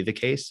that might be the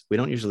case. We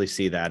don't usually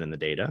see that in the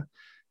data,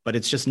 but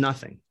it's just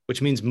nothing,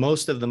 which means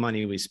most of the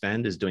money we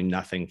spend is doing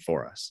nothing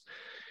for us.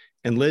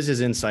 And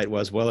Liz's insight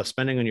was, well, if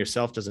spending on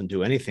yourself doesn't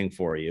do anything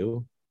for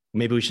you,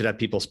 maybe we should have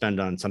people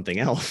spend on something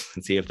else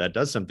and see if that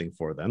does something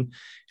for them.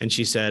 And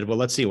she said, well,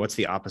 let's see, what's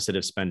the opposite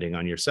of spending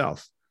on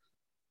yourself?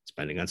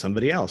 Spending on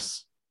somebody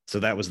else.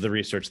 So that was the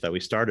research that we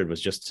started, was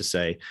just to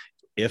say,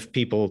 if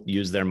people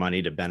use their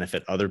money to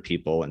benefit other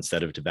people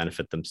instead of to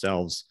benefit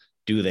themselves,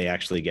 do they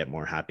actually get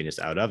more happiness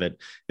out of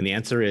it? And the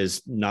answer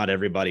is not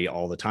everybody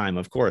all the time,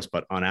 of course,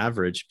 but on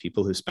average,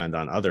 people who spend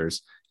on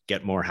others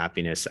get more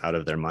happiness out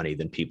of their money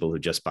than people who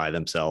just buy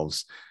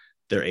themselves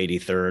their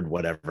 83rd,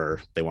 whatever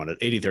they wanted,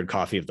 83rd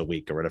coffee of the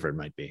week or whatever it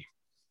might be.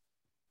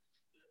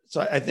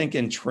 So I think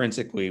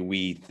intrinsically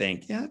we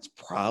think, yeah, it's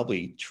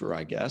probably true,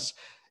 I guess.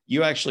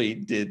 You actually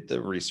did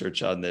the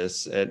research on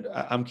this, and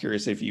I'm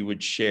curious if you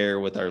would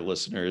share with our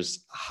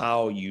listeners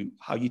how you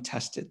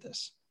tested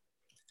this.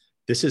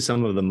 This is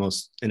some of the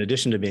most, in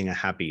addition to being a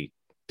happy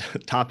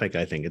topic,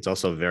 I think it's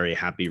also very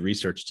happy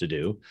research to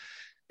do,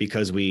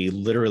 because we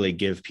literally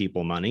give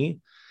people money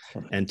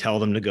and tell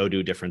them to go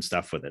do different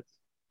stuff with it.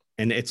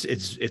 And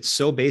it's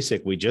so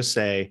basic. We just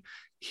say,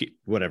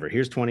 whatever,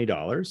 here's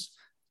 $20.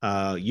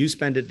 You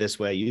spend it this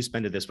way, you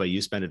spend it this way,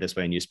 you spend it this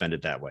way, and you spend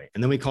it that way.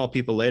 And then we call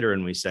people later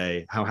and we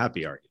say, how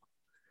happy are you?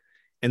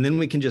 And then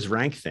we can just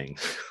rank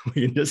things.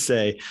 We can just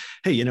say,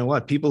 hey, you know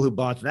what? People who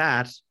bought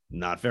that,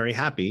 not very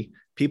happy.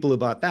 People who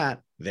bought that,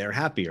 they're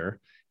happier.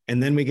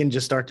 And then we can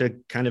just start to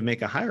kind of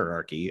make a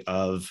hierarchy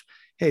of,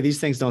 hey,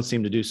 these things don't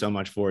seem to do so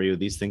much for you.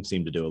 These things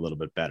seem to do a little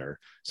bit better.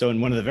 So in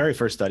one of the very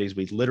first studies,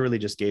 we literally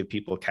just gave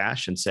people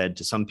cash and said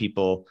to some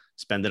people,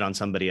 spend it on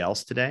somebody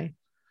else today,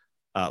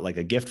 like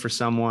a gift for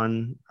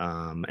someone.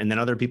 And then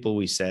other people,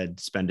 we said,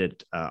 spend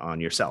it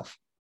on yourself,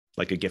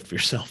 like a gift for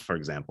yourself, for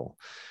example.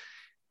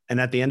 And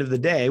at the end of the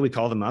day, we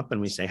call them up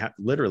and we say,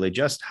 literally,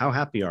 just how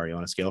happy are you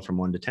on a scale from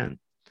 1 to 10?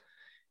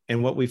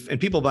 And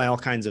people buy all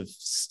kinds of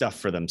stuff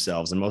for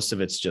themselves. And most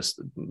of it's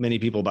just, many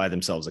people buy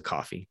themselves a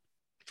coffee,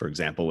 for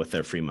example, with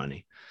their free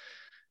money.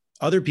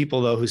 Other people,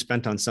 though, who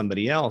spent on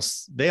somebody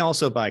else, they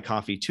also buy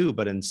coffee too,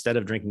 but instead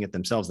of drinking it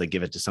themselves, they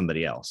give it to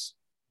somebody else.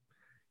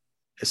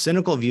 A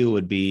cynical view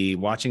would be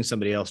watching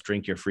somebody else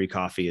drink your free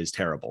coffee is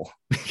terrible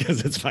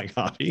because it's my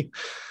coffee.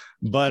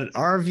 But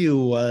our view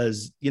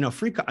was,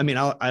 I'm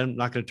not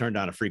going to turn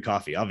down a free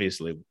coffee.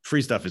 Obviously,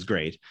 free stuff is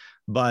great,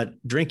 but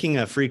drinking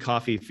a free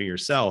coffee for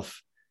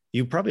yourself,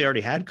 you probably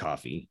already had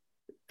coffee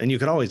and you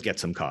could always get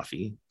some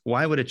coffee.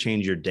 Why would it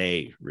change your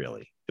day,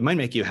 really? It might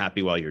make you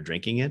happy while you're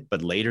drinking it,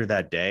 but later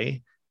that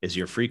day, is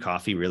your free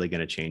coffee really going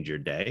to change your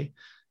day?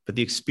 But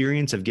the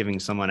experience of giving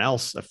someone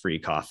else a free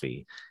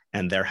coffee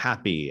and they're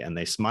happy and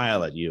they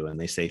smile at you and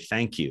they say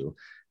thank you,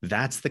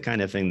 that's the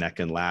kind of thing that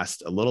can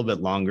last a little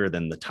bit longer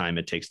than the time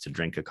it takes to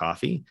drink a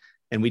coffee.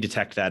 And we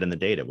detect that in the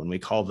data. When we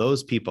call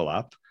those people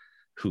up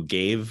who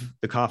gave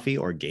the coffee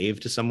or gave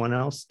to someone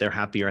else, they're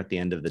happier at the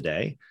end of the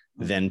day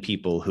than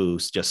people who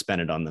just spent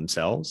it on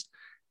themselves.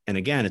 And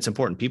again, it's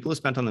important. People who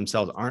spent on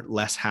themselves aren't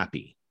less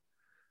happy.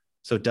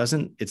 So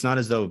it's not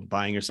as though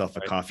buying yourself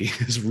a coffee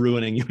is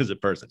ruining you as a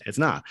person. It's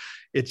not.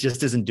 It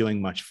just isn't doing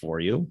much for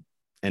you.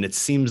 And it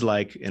seems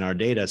like in our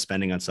data,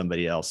 spending on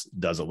somebody else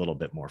does a little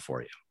bit more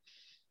for you.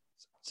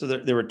 So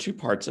there were two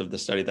parts of the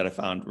study that I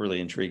found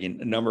really intriguing.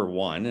 Number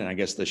one, and I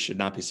guess this should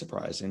not be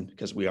surprising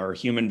because we are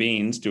human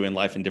beings doing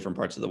life in different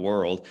parts of the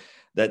world,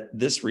 that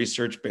this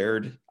research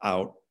bared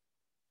out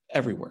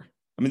everywhere.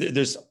 I mean,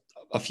 there's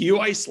a few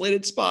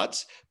isolated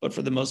spots, but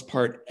for the most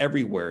part,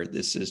 everywhere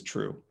this is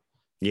true.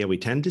 Yeah, we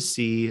tend to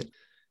see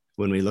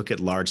when we look at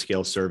large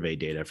scale survey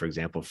data, for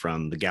example,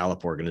 from the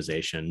Gallup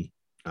organization,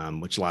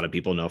 which a lot of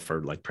people know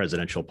for like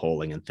presidential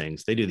polling and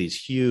things, they do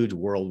these huge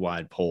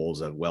worldwide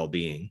polls of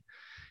well-being.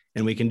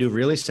 And we can do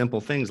really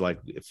simple things like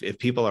if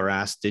people are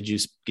asked, did you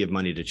give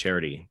money to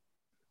charity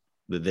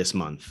this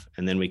month?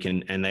 And then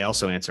and they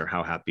also answer,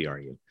 how happy are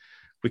you?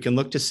 We can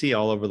look to see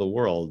all over the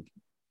world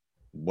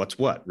what's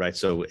what, right?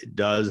 So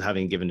does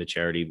having given to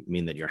charity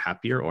mean that you're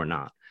happier or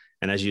not?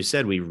 And as you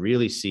said, we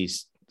really see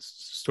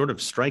sort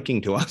of striking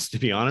to us, to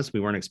be honest, we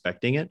weren't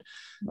expecting it.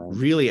 Right.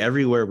 Really,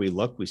 everywhere we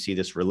look, we see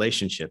this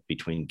relationship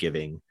between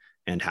giving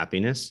and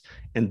happiness.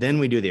 And then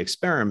we do the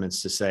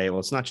experiments to say, well,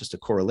 it's not just a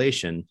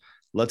correlation.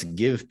 Let's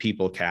give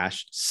people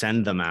cash,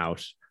 send them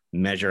out,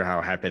 measure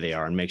how happy they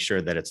are, and make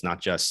sure that it's not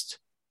just,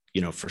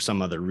 for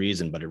some other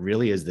reason, but it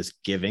really is this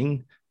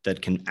giving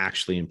that can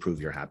actually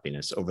improve your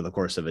happiness over the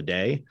course of a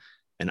day.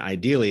 And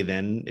ideally,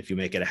 then, if you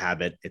make it a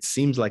habit, it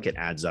seems like it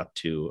adds up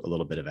to a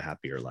little bit of a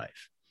happier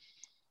life.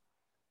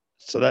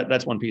 So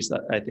that's one piece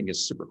that I think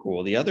is super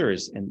cool. The other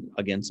is, and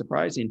again,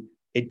 surprising,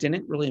 it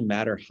didn't really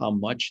matter how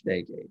much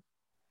they gave.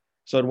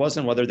 So it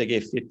wasn't whether they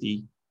gave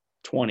 50,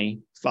 20,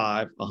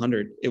 5,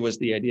 100. It was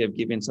the idea of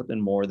giving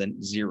something more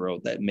than zero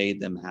that made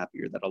them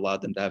happier, that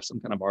allowed them to have some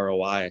kind of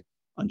ROI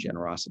on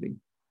generosity.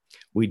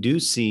 We do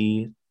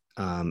see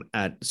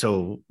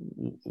so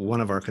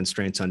one of our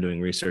constraints on doing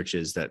research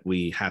is that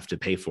we have to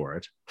pay for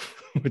it,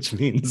 which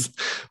means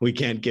we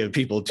can't give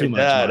people too much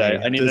money.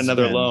 I need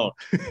another loan.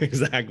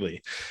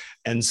 Exactly.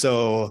 And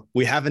so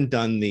we haven't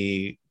done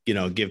the,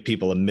 give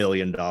people $1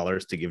 million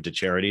to give to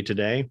charity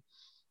today.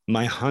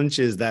 My hunch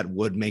is that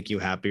would make you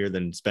happier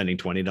than spending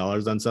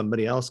 $20 on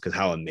somebody else, because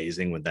how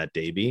amazing would that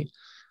day be?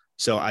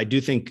 So I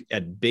do think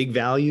at big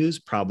values,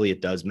 probably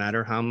it does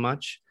matter how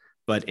much,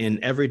 but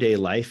in everyday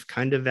life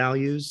kind of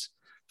values,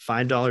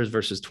 $5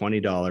 versus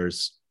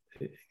 $20,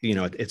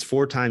 it's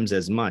 4 times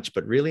as much,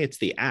 but really it's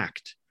the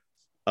act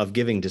of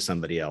giving to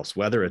somebody else,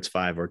 whether it's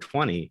 5 or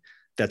 20,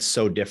 that's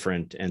so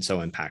different and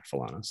so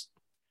impactful on us.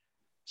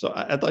 So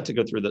I'd like to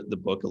go through the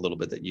book a little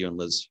bit that you and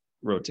Liz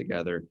wrote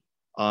together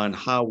on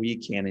how we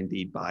can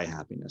indeed buy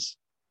happiness.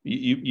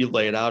 You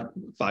laid out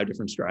 5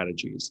 different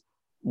strategies.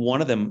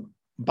 One of them,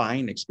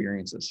 buying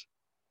experiences.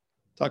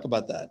 Talk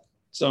about that.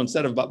 So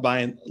instead of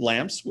buying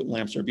lamps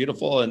are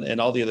beautiful and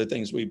all the other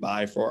things we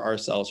buy for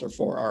ourselves or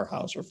for our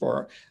house or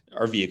for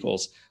our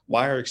vehicles,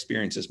 why are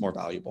experiences more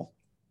valuable?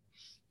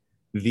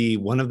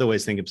 One of the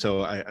ways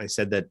so I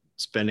said that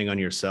spending on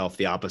yourself,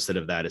 the opposite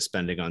of that is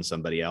spending on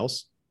somebody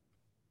else.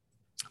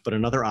 But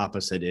another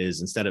opposite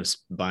is instead of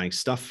buying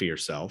stuff for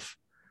yourself,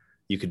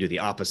 you could do the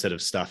opposite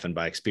of stuff and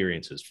buy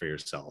experiences for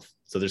yourself.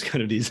 So there's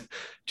kind of these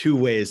 2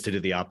 ways to do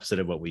the opposite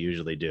of what we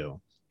usually do.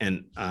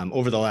 And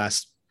over the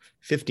last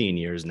 15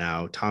 years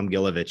now, Tom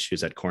Gilovich,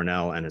 who's at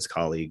Cornell, and his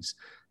colleagues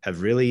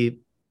have really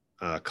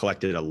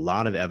collected a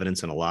lot of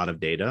evidence and a lot of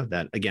data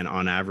that, again,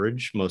 on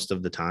average, most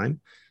of the time,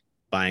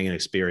 buying an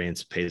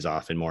experience pays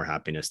off in more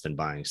happiness than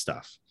buying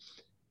stuff.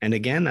 And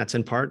again, that's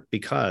in part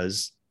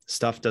because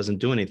stuff doesn't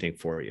do anything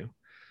for you.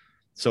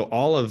 So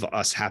all of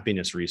us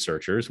happiness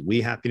researchers,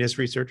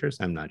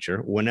 I'm not sure,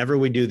 whenever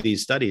we do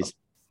these studies,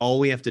 all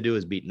we have to do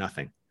is beat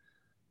nothing.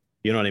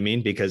 You know what I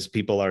mean? Because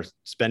people are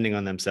spending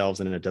on themselves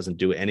and it doesn't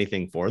do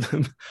anything for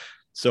them.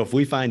 So if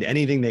we find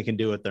anything they can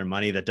do with their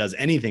money that does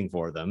anything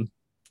for them,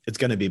 it's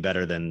going to be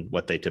better than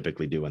what they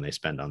typically do when they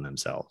spend on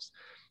themselves.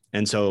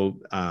 And so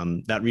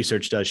that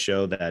research does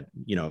show that,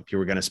 if you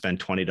were going to spend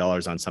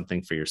 $20 on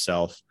something for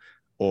yourself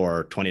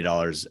or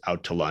 $20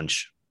 out to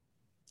lunch,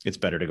 it's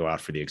better to go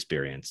out for the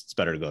experience. It's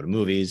better to go to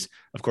movies.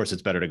 Of course,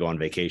 it's better to go on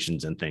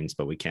vacations and things,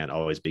 but we can't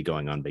always be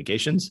going on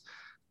vacations.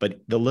 But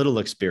the little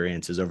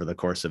experiences over the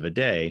course of a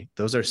day,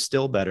 those are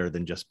still better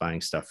than just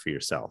buying stuff for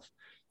yourself.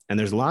 And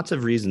there's lots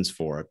of reasons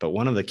for it. But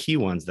one of the key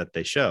ones that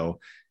they show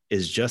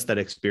is just that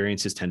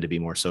experiences tend to be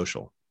more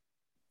social.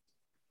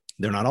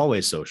 They're not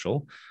always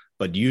social,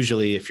 but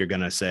usually if you're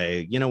going to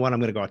say, you know what, I'm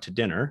going to go out to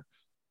dinner,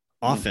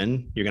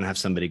 often you're going to have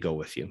somebody go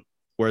with you.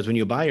 Whereas when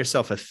you buy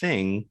yourself a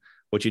thing,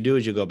 what you do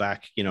is you go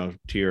back, to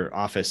your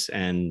office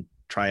and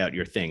try out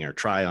your thing or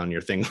try on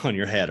your thing on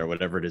your head or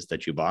whatever it is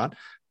that you bought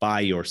by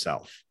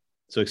yourself.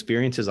 So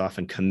experiences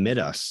often commit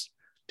us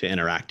to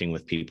interacting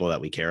with people that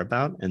we care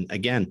about. And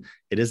again,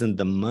 it isn't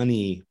the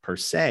money per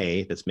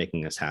se that's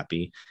making us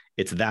happy.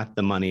 It's that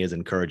the money is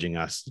encouraging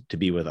us to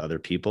be with other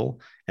people.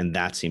 And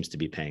that seems to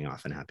be paying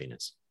off in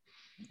happiness.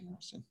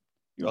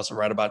 You also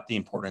write about the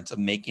importance of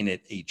making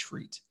it a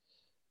treat.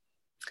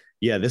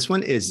 Yeah, this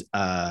one is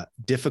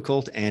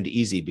difficult and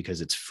easy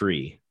because it's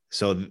free.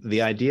 So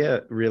the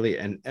idea really,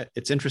 and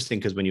it's interesting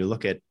because when you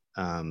look at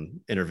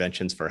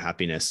interventions for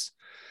happiness,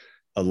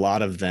 a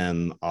lot of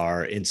them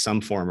are in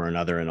some form or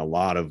another in a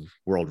lot of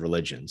world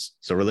religions.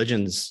 So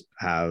religions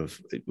have,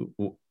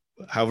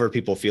 however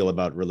people feel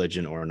about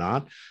religion or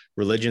not,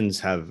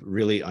 religions have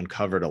really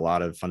uncovered a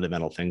lot of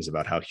fundamental things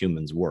about how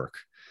humans work,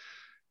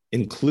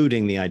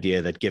 including the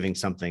idea that giving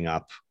something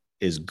up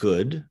is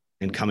good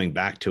and coming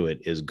back to it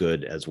is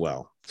good as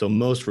well. So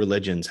most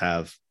religions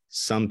have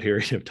some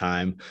period of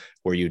time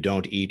where you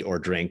don't eat or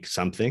drink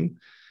something,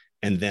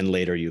 and then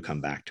later you come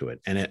back to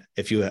it. And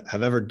if you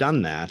have ever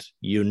done that,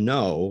 you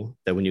know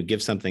that when you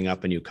give something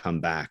up and you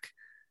come back,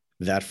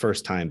 that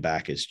first time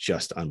back is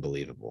just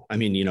unbelievable. I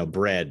mean,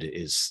 bread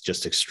is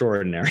just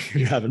extraordinary.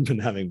 You haven't been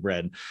having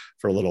bread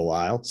for a little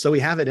while. So we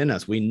have it in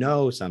us. We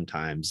know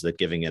sometimes that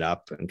giving it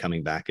up and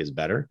coming back is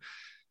better.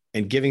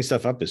 And giving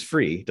stuff up is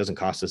free. It doesn't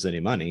cost us any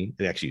money.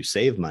 It actually, you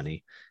save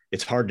money.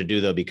 It's hard to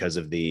do though, because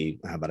of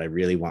but I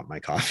really want my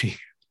coffee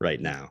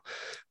right now.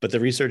 But the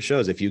research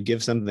shows if you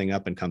give something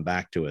up and come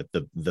back to it,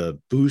 the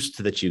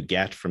boost that you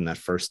get from that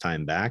first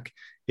time back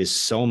is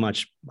so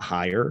much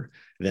higher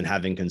than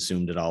having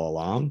consumed it all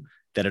along,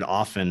 that it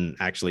often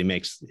actually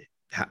makes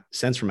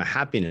sense from a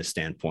happiness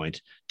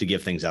standpoint to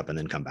give things up and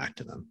then come back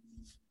to them.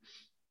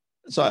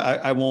 So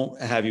I won't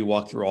have you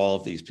walk through all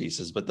of these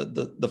pieces, but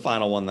the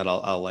final one that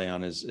I'll lay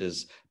on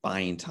is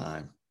buying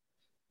time.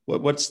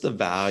 What's the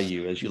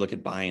value as you look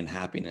at buying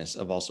happiness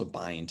of also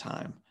buying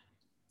time?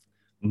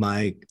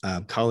 My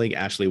colleague,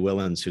 Ashley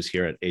Willens, who's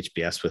here at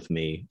HBS with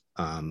me,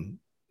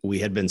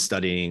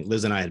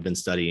 Liz and I had been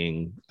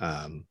studying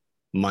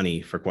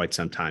money for quite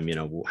some time.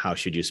 How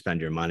should you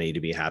spend your money to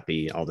be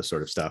happy, all this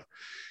sort of stuff.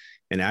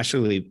 And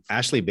Ashley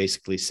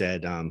basically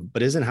said,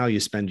 but isn't how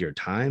you spend your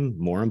time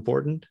more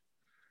important?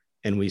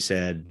 And we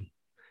said,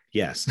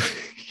 yes,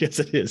 yes,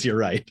 it is. You're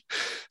right.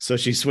 So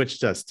she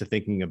switched us to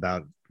thinking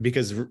about,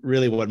 because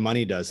really what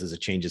money does is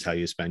it changes how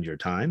you spend your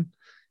time.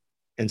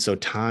 And so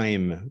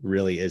time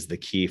really is the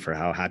key for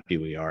how happy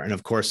we are. And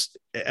of course,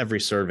 every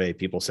survey,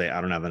 people say,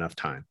 I don't have enough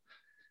time.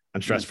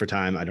 I'm stressed for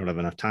time. I don't have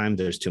enough time.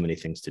 There's too many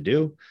things to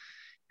do.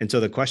 And so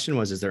the question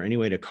was, is there any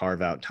way to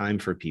carve out time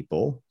for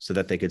people so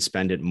that they could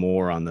spend it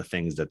more on the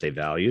things that they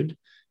valued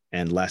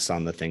and less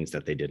on the things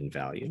that they didn't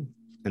value?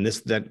 And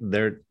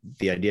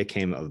the idea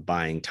came of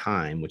buying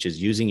time, which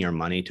is using your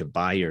money to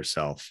buy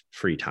yourself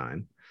free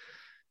time.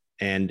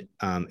 And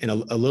in a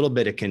little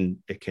bit, it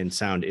can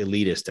sound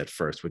elitist at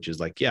first, which is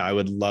like, yeah, I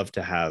would love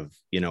to have,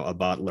 a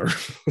butler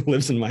who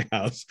lives in my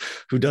house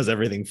who does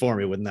everything for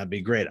me. Wouldn't that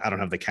be great? I don't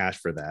have the cash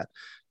for that.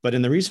 But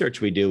in the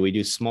research we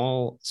do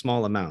small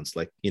amounts.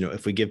 Like,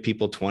 if we give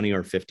people $20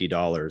 or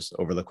 $50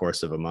 over the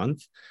course of a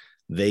month,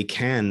 they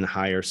can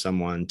hire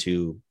someone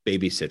to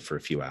babysit for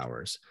a few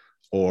hours,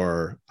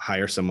 or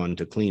hire someone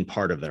to clean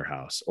part of their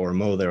house or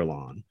mow their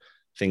lawn,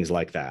 things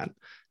like that.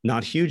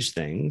 Not huge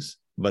things,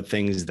 but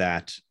things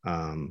that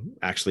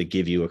actually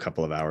give you a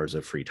couple of hours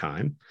of free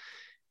time.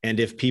 And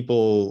if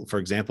people, for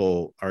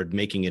example, are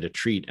making it a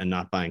treat and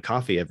not buying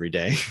coffee every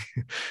day,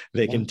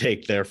 they can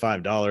take their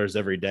 $5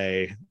 every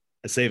day,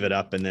 save it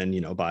up, and then,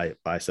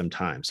 buy some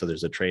time. So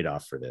there's a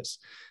trade-off for this.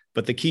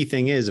 But the key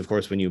thing is, of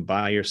course, when you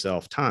buy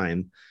yourself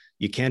time,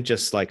 you can't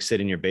just like sit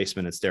in your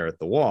basement and stare at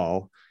the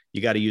wall.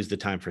 You got to use the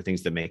time for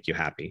things that make you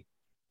happy.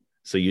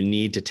 So you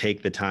need to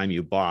take the time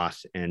you bought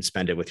and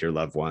spend it with your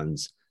loved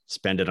ones,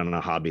 spend it on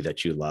a hobby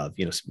that you love.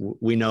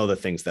 We know the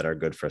things that are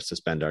good for us to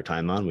spend our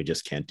time on, we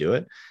just can't do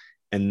it.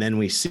 And then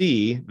we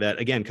see that,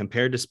 again,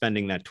 compared to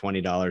spending that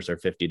 $20 or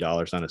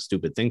 $50 on a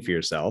stupid thing for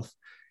yourself,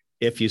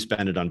 if you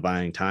spend it on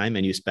buying time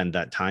and you spend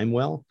that time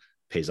well,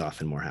 pays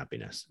off in more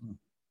happiness.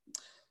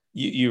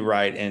 You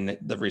write, and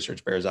the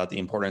research bears out the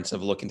importance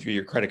of looking through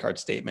your credit card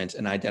statement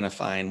and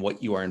identifying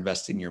what you are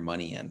investing your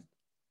money in.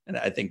 And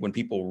I think when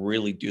people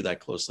really do that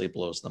closely, it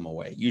blows them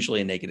away,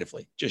 usually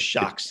negatively, just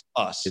shocks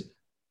us.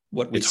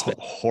 what we It's spend.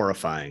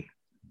 horrifying.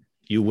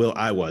 You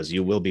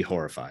will be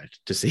horrified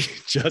to see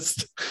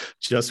just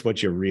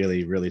what you're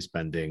really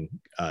spending.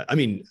 I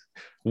mean,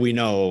 we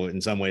know in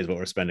some ways what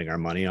we're spending our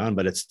money on,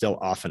 but it's still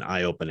often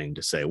eye-opening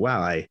to say,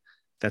 wow,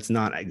 that's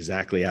not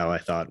exactly how I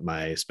thought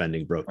my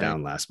spending broke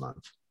down last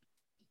month.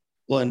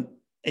 Well,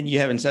 and you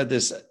haven't said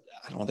this,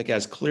 I don't think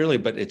as clearly,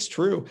 but it's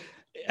true.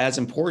 As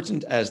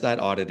important as that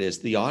audit is,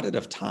 the audit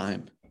of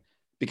time,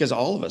 because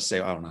all of us say,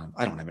 I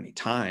don't have any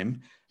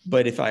time.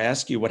 But if I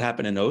ask you what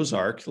happened in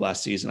Ozark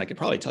last season, I could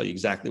probably tell you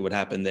exactly what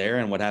happened there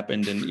and what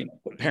happened in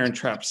Parent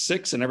Trap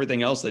 6 and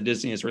everything else that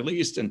Disney has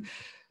released. And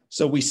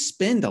so we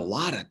spend a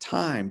lot of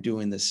time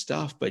doing this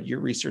stuff, but your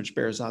research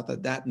bears out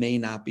that may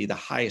not be the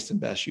highest and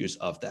best use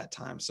of that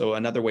time. So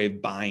another way of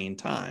buying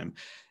time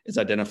is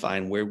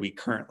identifying where we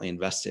currently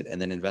invested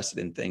and then invested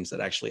in things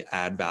that actually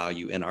add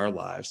value in our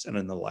lives and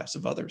in the lives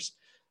of others.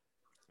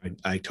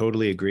 I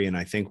totally agree. And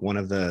I think one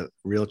of the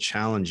real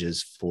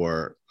challenges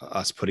for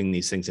us putting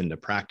these things into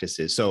practice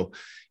is, so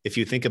if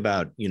you think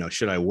about,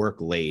 should I work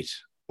late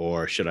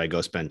or should I go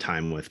spend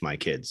time with my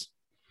kids?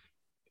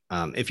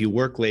 If you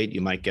work late,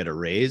 you might get a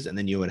raise and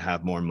then you would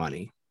have more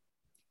money.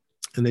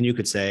 And then you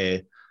could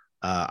say,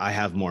 I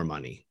have more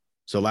money.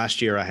 So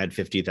last year I had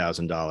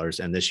 $50,000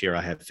 and this year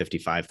I have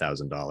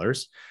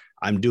 $55,000.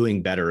 I'm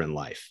doing better in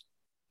life.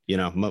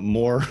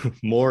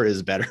 More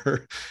is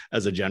better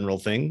as a general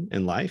thing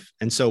in life.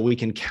 And so we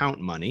can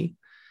count money,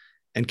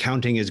 and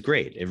counting is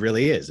great. It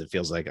really is. It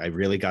feels like I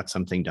really got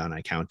something done.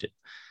 I counted.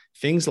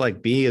 Things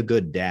like be a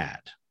good dad.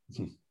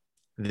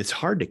 It's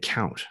hard to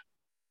count.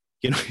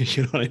 You know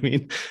what I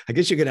mean? I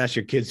guess you could ask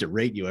your kids to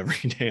rate you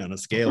every day on a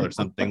scale or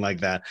something like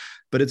that,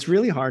 but it's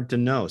really hard to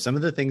know. Some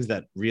of the things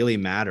that really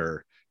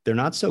matter, they're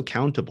not so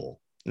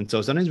countable. And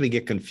so sometimes we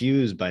get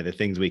confused by the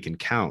things we can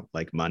count,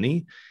 like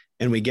money.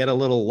 And we get a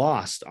little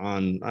lost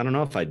on, I don't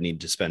know if I'd need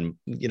to spend,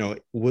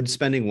 would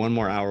spending one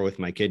more hour with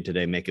my kid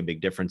today make a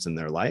big difference in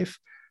their life?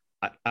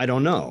 I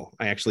don't know.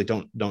 I actually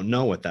don't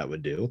know what that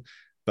would do,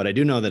 but I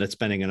do know that it's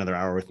spending another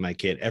hour with my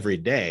kid every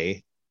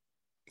day,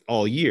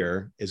 all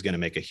year, is going to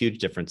make a huge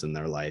difference in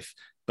their life.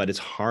 But it's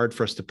hard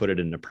for us to put it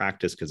into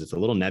practice because it's a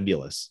little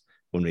nebulous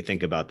when we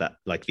think about that.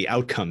 Like the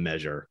outcome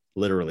measure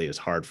literally is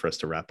hard for us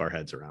to wrap our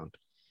heads around.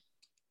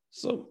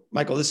 So,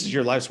 Michael, this is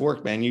your life's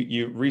work, man.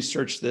 You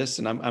researched this,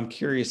 and I'm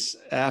curious,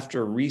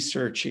 after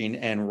researching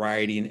and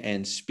writing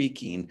and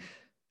speaking,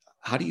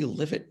 how do you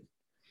live it?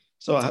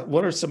 So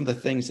what are some of the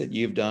things that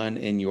you've done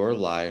in your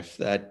life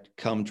that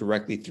come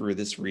directly through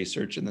this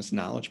research and this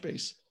knowledge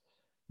base?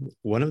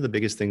 One of the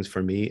biggest things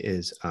for me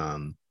is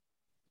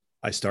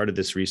I started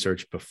this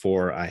research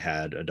before I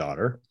had a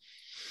daughter.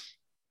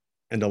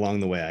 And along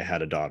the way, I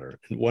had a daughter.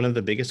 And one of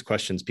the biggest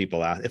questions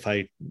people ask, if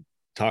I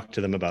talk to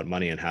them about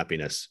money and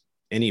happiness,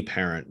 any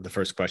parent, the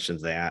first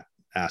questions they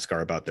ask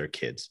are about their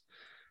kids.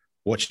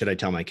 What should I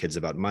tell my kids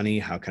about money?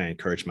 How can I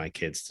encourage my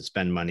kids to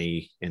spend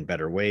money in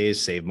better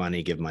ways, save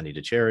money, give money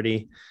to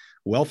charity?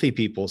 Wealthy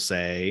people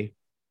say,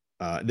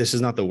 this is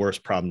not the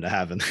worst problem to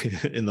have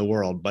in the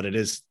world, but it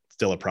is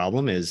still a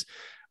problem, is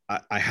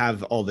I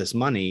have all this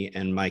money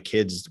and my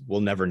kids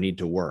will never need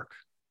to work.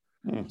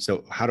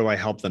 So how do I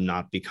help them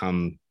not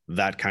become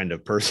that kind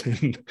of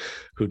person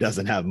who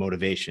doesn't have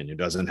motivation, who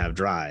doesn't have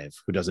drive,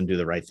 who doesn't do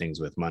the right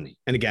things with money?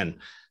 And again,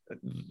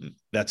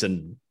 that's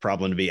a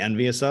problem to be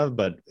envious of.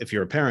 But if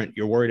you're a parent,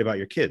 you're worried about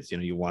your kids.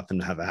 You want them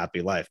to have a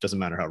happy life. Doesn't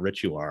matter how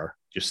rich you are,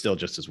 you're still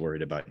just as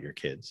worried about your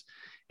kids.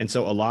 And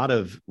so a lot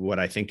of what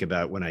I think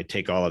about when I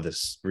take all of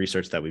this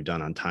research that we've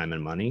done on time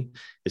and money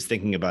is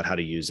thinking about how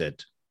to use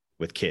it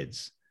with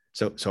kids.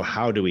 So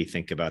how do we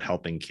think about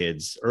helping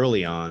kids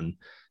early on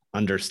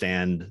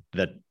understand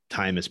that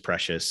time is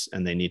precious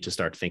and they need to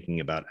start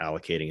thinking about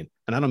allocating it?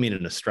 And I don't mean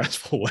in a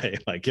stressful way,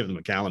 like give them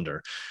a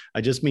calendar.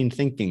 I just mean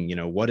thinking,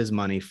 what is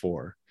money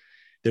for?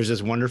 There's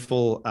this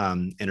wonderful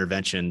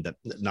intervention that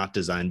not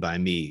designed by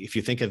me. If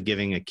you think of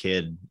giving a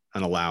kid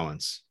an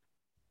allowance,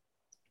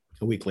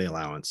 a weekly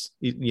allowance,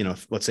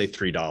 let's say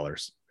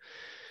 $3.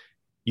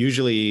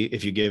 Usually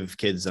if you give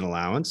kids an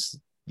allowance,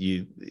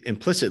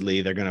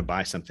 implicitly, they're going to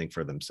buy something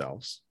for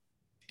themselves.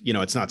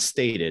 It's not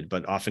stated,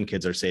 but often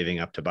kids are saving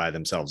up to buy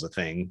themselves a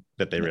thing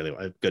that they really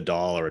want, a good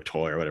doll or a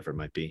toy or whatever it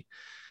might be.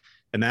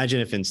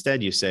 Imagine if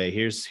instead you say,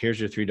 here's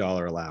your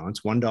 $3 allowance.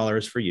 $1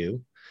 is for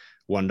you.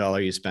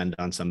 $1 you spend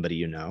on somebody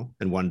you know,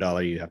 and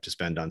 $1 you have to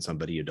spend on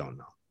somebody you don't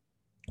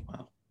know.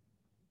 Wow.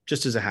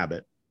 Just as a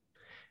habit.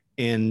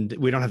 And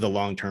we don't have the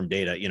long-term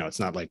data. It's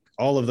not like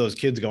all of those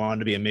kids go on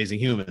to be amazing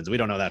humans. We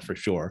don't know that for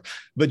sure.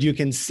 But you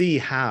can see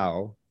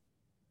how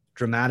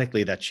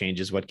dramatically that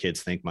changes what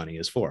kids think money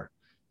is for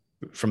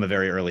from a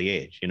very early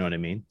age. You know what I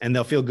mean? And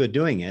they'll feel good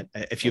doing it.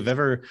 If you've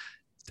ever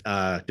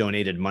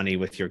donated money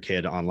with your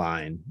kid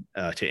online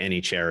to any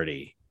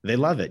charity, they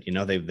love it.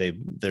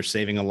 They're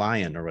saving a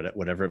lion or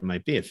whatever it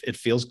might be. It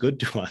feels good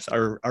to us.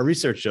 Our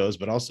research shows,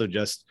 but also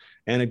just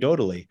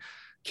anecdotally,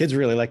 kids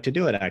really like to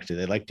do it. Actually,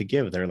 they like to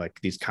give. They're like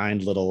these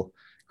kind little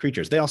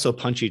creatures. They also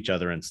punch each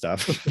other and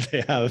stuff.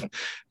 They have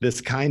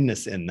this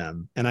kindness in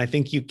them. And I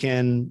think you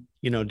can,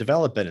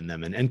 develop it in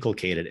them and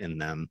inculcate it in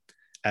them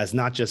as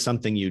not just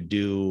something you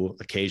do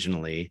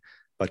occasionally,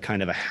 but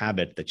kind of a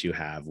habit that you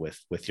have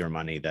with your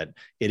money, that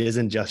it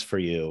isn't just for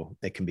you.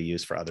 It can be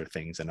used for other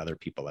things and other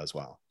people as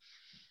well.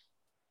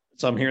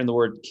 So I'm hearing the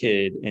word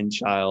kid and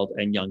child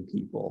and young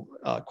people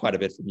quite a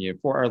bit from you.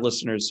 For our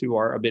listeners who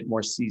are a bit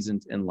more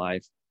seasoned in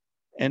life,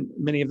 and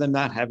many of them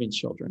not having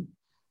children,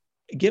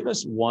 give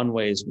us one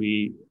way as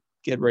we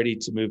get ready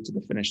to move to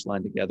the finish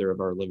line together of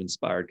our Live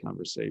Inspired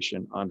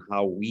conversation on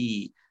how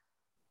we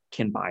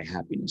can buy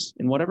happiness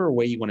in whatever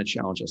way you want to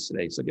challenge us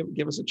today. So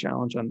give us a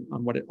challenge on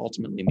what it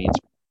ultimately means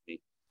for me.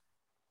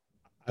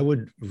 I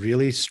would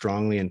really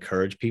strongly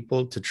encourage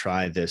people to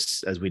try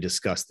this as we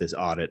discuss this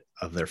audit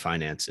of their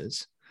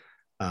finances.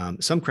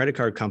 Some credit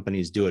card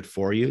companies do it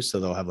for you. So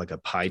they'll have like a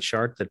pie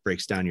chart that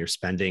breaks down your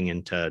spending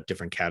into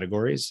different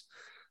categories,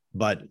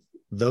 but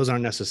those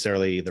aren't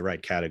necessarily the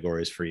right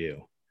categories for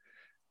you.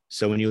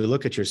 So when you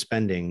look at your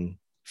spending,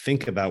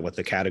 think about what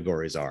the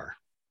categories are.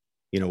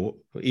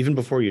 Even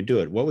before you do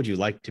it, what would you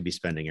like to be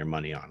spending your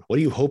money on? What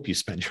do you hope you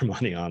spent your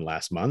money on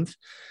last month?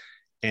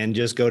 And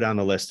just go down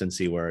the list and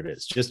see where it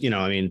is. Just,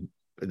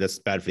 that's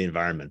bad for the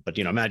environment, but,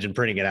 imagine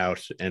printing it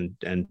out and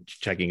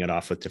checking it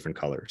off with different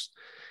colors.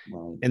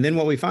 Wow. And then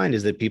what we find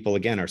is that people,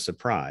 again, are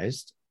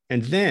surprised.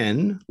 And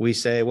then we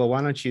say, well,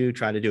 why don't you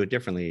try to do it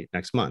differently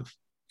next month?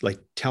 Like,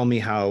 tell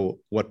me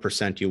what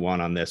percent you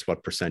want on this,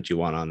 what percent you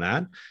want on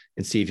that,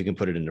 and see if you can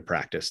put it into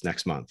practice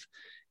next month.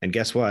 And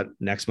guess what?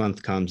 Next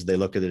month comes, they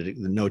look at it,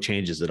 no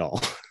changes at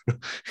all.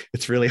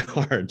 It's really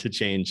hard to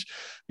change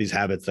these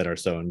habits that are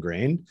so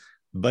ingrained.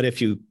 But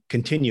if you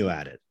continue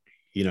at it,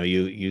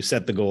 you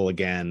set the goal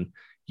again,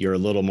 you're a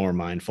little more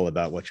mindful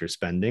about what you're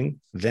spending,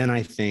 then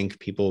I think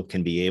people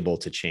can be able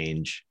to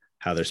change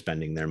how they're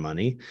spending their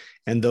money.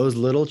 And those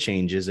little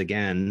changes,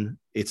 again,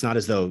 it's not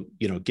as though,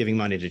 giving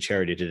money to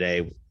charity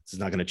today is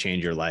not going to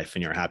change your life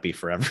and you're happy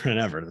forever and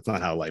ever. That's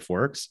not how life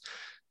works.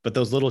 But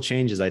those little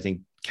changes, I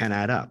think, can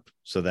add up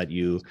so that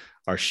you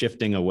are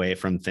shifting away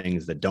from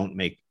things that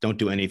don't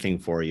do anything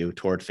for you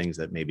toward things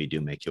that maybe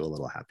do make you a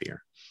little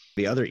happier.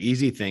 The other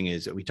easy thing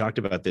is, we talked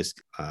about this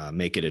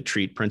make it a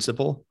treat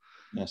principle.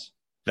 Yes.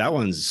 That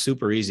one's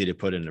super easy to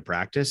put into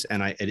practice.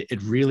 And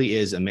it really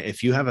is.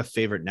 If you have a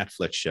favorite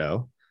Netflix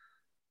show,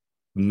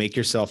 make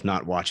yourself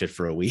not watch it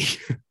for a week.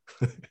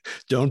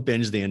 Don't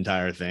binge the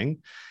entire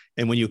thing.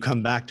 And when you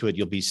come back to it,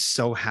 you'll be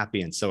so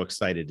happy and so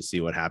excited to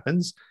see what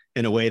happens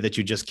in a way that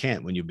you just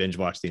can't when you binge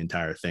watch the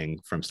entire thing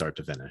from start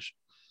to finish.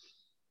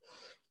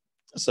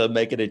 So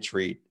make it a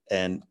treat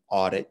and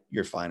audit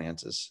your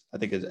finances. I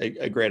think it's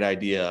a great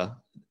idea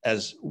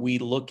as we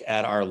look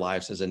at our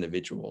lives as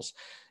individuals.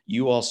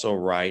 You also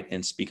write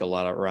and speak a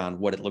lot around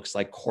what it looks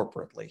like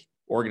corporately,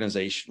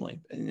 organizationally,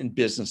 and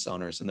business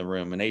owners in the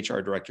room and HR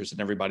directors and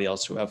everybody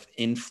else who have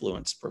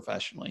influence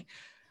professionally.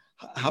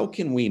 How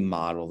can we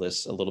model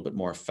this a little bit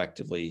more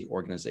effectively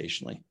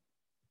organizationally?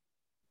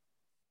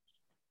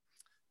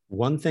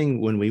 One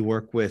thing, when we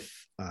work with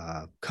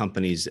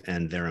companies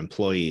and their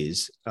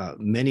employees,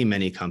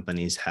 many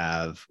companies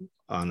have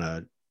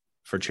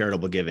for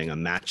charitable giving, a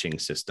matching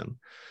system.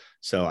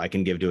 So I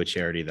can give to a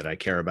charity that I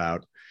care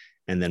about,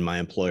 and then my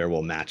employer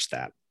will match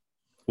that,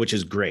 which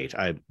is great.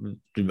 I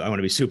want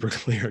to be super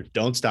clear.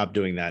 Don't stop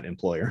doing that,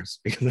 employers,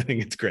 because I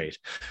think it's great.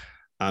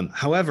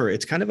 However,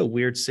 it's kind of a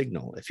weird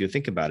signal if you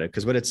think about it,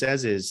 because what it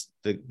says is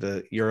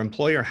your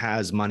employer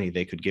has money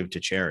they could give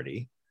to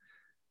charity,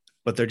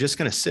 but they're just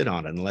going to sit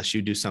on it unless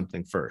you do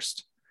something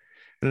first.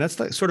 And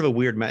that's like sort of a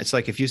weird, it's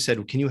like if you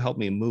said, can you help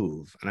me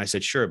move? And I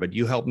said, sure, but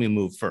you help me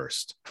move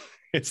first.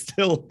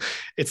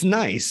 It's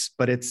nice,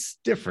 but it's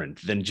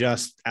different than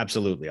just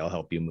absolutely, I'll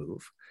help you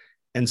move.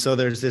 And so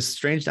there's this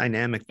strange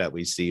dynamic that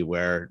we see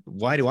where,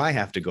 why do I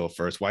have to go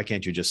first? Why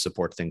can't you just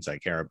support things I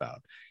care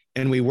about?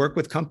 And we work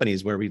with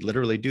companies where we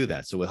literally do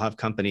that. So we'll have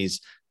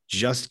companies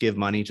just give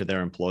money to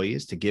their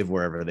employees to give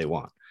wherever they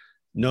want.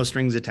 No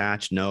strings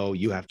attached. No,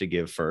 you have to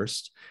give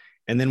first.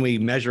 And then we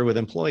measure with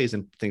employees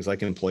and things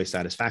like employee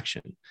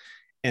satisfaction.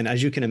 And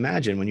as you can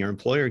imagine, when your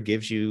employer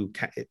gives you,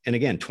 and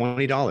again,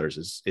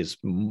 $20 is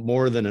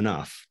more than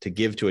enough to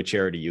give to a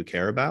charity you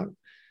care about,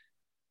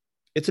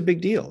 it's a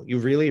big deal. You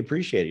really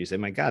appreciate it. You say,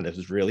 my God, this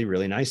was really,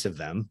 really nice of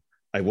them.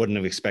 I wouldn't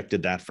have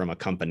expected that from a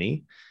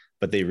company,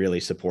 but they really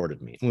supported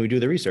me. When we do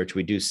the research,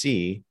 we do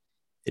see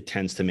it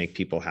tends to make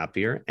people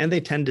happier. And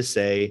they tend to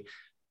say,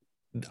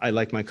 I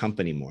like my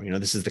company more.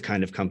 This is the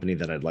kind of company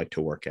that I'd like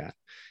to work at.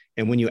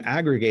 And when you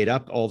aggregate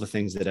up all the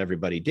things that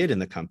everybody did in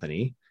the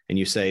company, and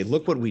you say,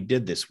 look what we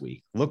did this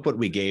week, look what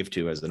we gave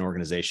to as an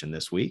organization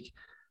this week.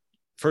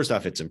 First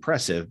off, it's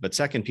impressive. But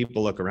second,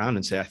 people look around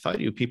and say, I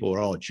thought you people were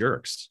all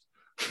jerks.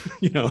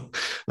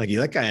 Like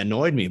that guy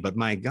annoyed me, but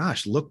my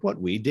gosh, look what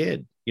we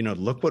did.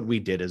 Look what we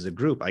did as a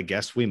group. I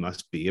guess we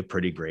must be a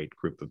pretty great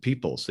group of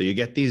people. So you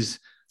get these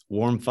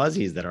warm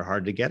fuzzies that are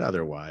hard to get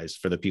otherwise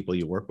for the people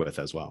you work with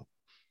as well.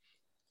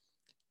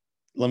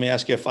 Let me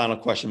ask you a final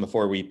question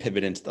before we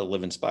pivot into the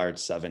Live Inspired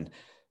 7.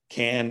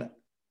 Can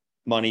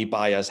money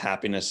buy us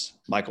happiness?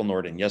 Michael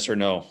Nordin, yes or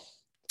no?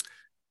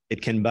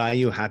 It can buy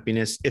you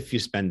happiness if you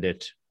spend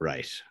it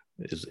right.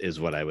 is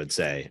what I would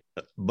say.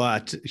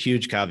 But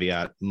huge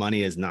caveat,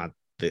 money is not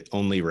the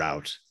only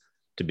route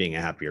to being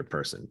a happier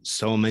person.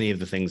 So many of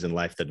the things in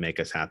life that make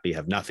us happy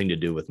have nothing to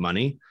do with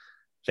money.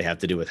 They have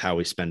to do with how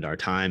we spend our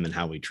time and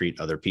how we treat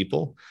other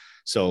people.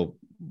 So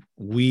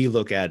we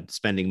look at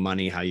spending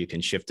money, how you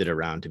can shift it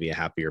around to be a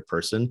happier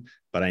person.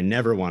 But I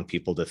never want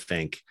people to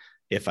think,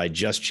 if I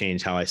just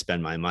change how I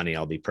spend my money,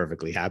 I'll be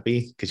perfectly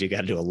happy, because you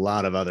got to do a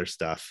lot of other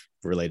stuff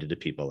related to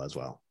people as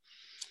well.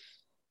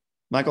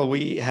 Michael,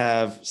 we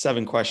have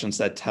 7 questions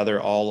that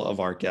tether all of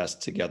our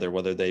guests together,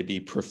 whether they be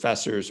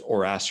professors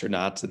or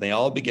astronauts, and they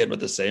all begin with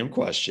the same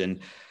question.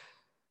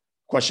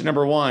 Question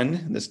number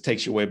 1, this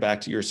takes you way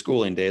back to your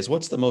schooling days.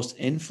 What's the most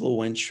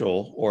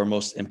influential or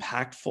most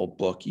impactful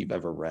book you've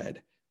ever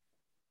read?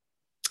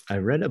 I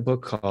read a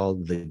book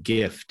called The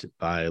Gift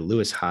by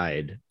Lewis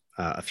Hyde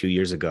a few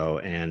years ago.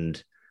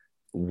 And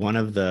one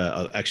of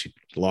the, actually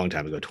a long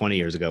time ago, 20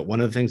 years ago, one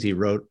of the things he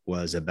wrote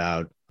was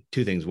about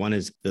 2 things. One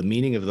is the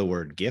meaning of the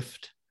word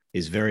gift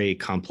is very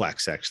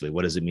complex, actually.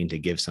 What does it mean to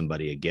give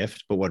somebody a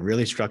gift? But what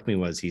really struck me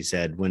was he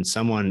said, when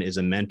someone is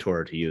a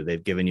mentor to you,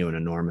 they've given you an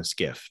enormous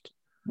gift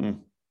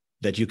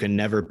that you can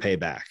never pay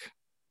back,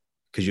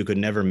 because you could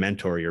never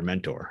mentor your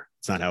mentor.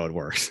 It's not how it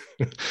works.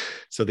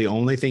 So the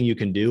only thing you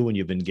can do when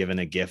you've been given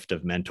a gift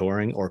of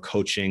mentoring or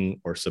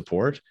coaching or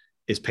support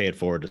is pay it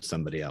forward to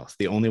somebody else.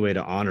 The only way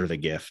to honor the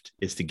gift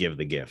is to give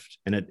the gift.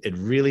 And it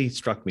really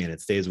struck me, and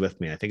it stays with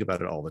me. I think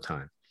about it all the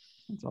time.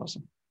 That's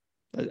awesome.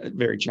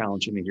 Very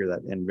challenging to hear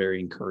that, and very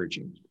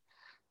encouraging.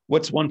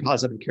 What's one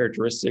positive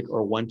characteristic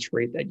or one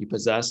trait that you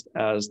possessed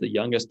as the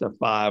youngest of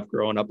 5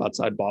 growing up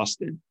outside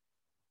Boston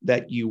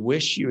that you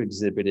wish you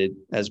exhibited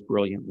as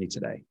brilliantly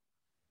today?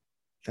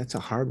 That's a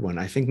hard one.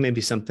 I think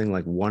maybe something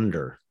like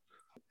wonder.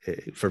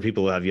 For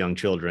people who have young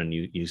children,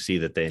 you see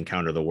that they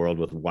encounter the world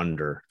with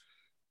wonder,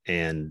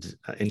 and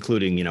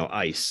including,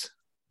 ice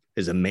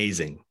is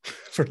amazing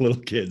for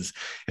little kids.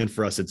 And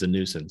for us, it's a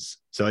nuisance.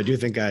 So I do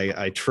think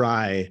I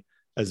try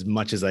as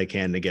much as I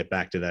can to get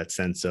back to that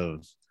sense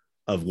of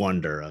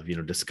wonder, of,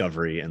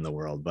 discovery in the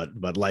world,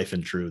 but life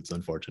and truths,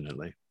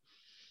 unfortunately.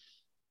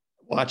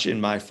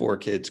 Watching my 4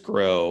 kids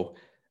grow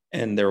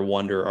and their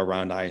wonder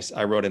around ice,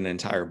 I wrote an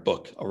entire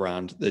book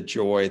around the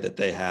joy that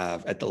they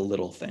have at the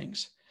little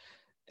things,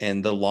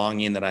 and the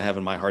longing that I have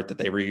in my heart that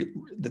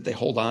they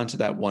hold on to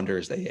that wonder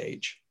as they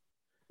age.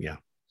 Yeah.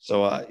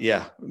 So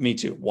yeah, me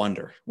too.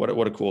 Wonder.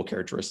 What a cool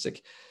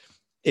characteristic.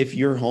 If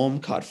your home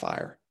caught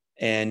fire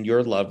and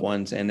your loved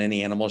ones and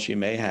any animals you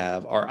may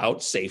have are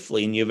out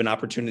safely, and you have an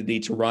opportunity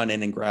to run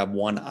in and grab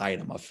one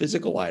item, a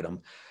physical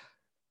item,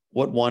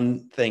 what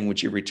one thing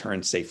would you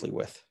return safely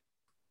with?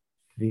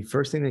 The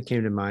first thing that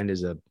came to mind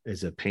is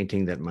a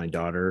painting that my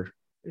daughter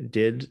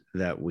did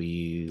that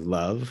we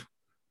love.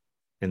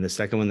 And the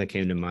second one that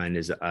came to mind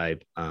is I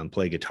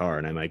play guitar,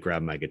 and I might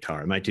grab my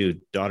guitar. I might do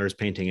daughter's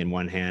painting in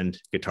one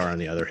hand, guitar in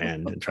the other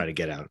hand, and try to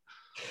get out.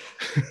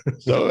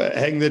 So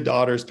hang the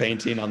daughter's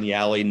painting on the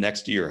alley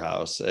next to your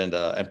house and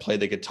play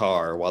the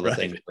guitar while the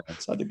thing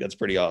runs. I think that's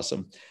pretty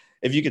awesome.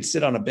 If you could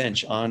sit on a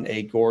bench on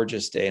a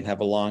gorgeous day and have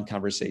a long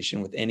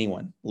conversation with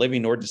anyone,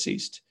 living or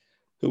deceased,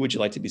 who would you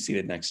like to be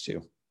seated next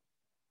to?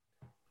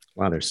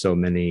 Wow, there's so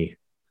many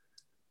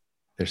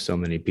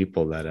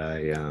people that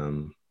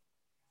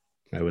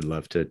I would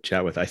love to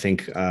chat with. I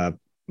think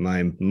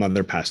my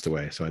mother passed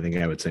away, so I think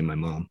I would say my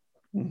mom.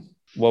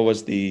 What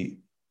was the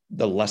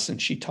lesson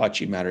she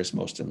taught you matters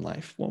most in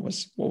life? What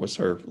was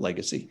her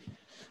legacy?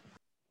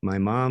 My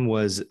mom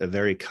was a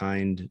very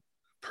kind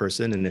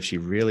person, and if she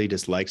really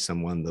disliked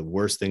someone, the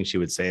worst thing she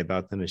would say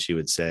about them is she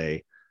would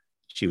say,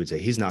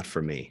 he's not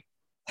for me.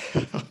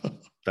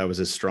 That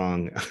was as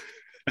strong.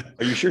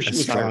 Are you sure she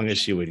was strong as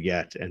she would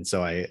get? And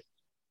so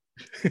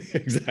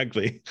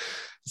exactly.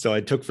 So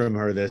I took from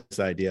her this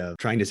idea of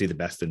trying to see the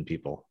best in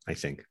people, I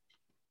think.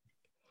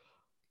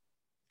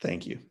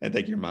 Thank you. And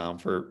thank your mom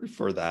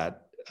for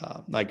that.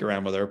 My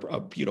grandmother, a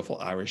beautiful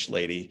Irish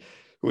lady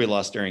who we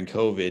lost during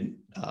COVID,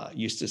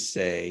 used to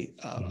say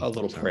a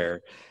little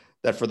prayer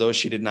that for those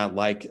she did not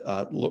like,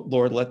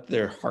 Lord, let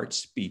their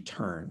hearts be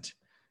turned.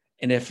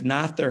 And if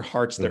not their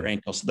hearts, their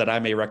ankles, so that I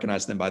may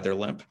recognize them by their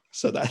limp.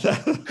 So that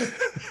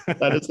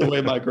is the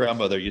way my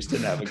grandmother used to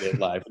navigate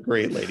life.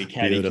 Great lady.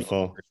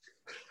 Beautiful.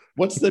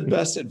 What's the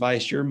best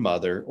advice your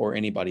mother or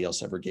anybody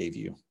else ever gave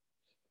you?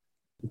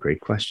 Great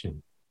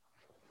question.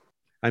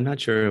 I'm not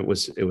sure it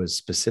was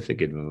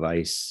specific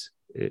advice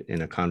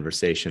in a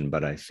conversation,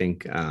 but I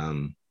think,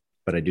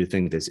 but I do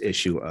think this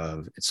issue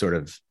of it's sort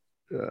of,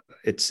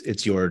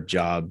 it's your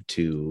job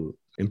to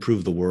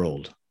improve the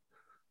world.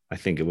 I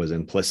think it was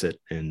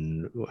implicit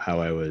in how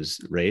I was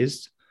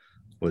raised,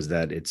 was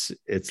that it's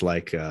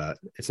like,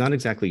 it's not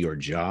exactly your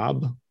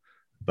job,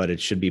 but it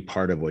should be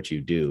part of what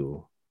you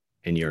do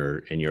in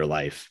your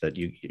life, that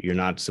you're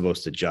not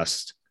supposed to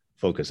just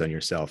focus on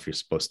yourself. You're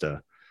supposed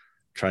to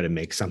try to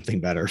make something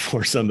better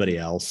for somebody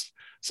else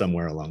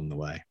somewhere along the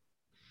way.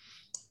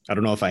 I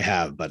don't know if I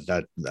have, but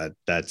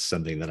that's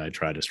something that I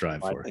try to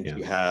strive for. I think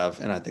you have,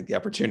 and I think the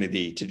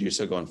opportunity to do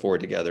so going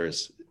forward together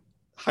is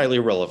highly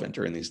relevant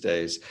during these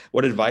days.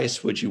 What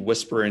advice would you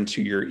whisper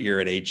into your ear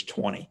at age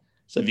 20?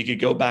 So if you could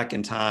go back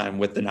in time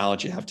with the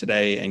knowledge you have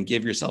today and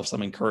give yourself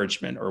some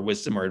encouragement or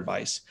wisdom or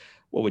advice,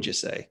 what would you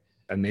say?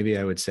 And maybe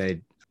I would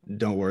say,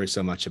 don't worry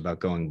so much about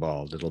going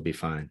bald. It'll be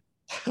fine.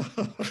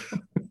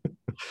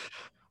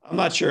 I'm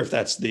not sure if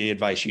that's the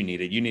advice you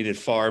needed. You needed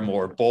far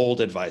more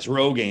bold advice,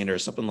 Rogaine or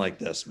something like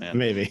this, man.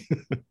 Maybe.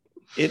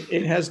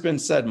 It has been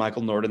said,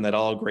 Michael Norton, that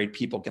all great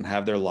people can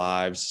have their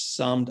lives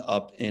summed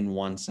up in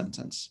one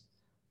sentence.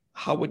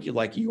 How would you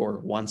like your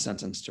one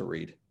sentence to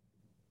read?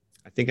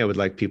 I think I would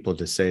like people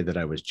to say that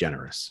I was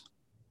generous.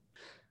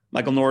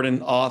 Michael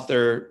Norton,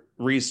 author,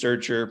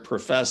 researcher,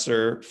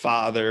 professor,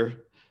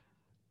 father,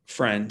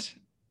 friend,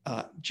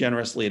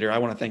 generous leader. I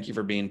want to thank you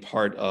for being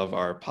part of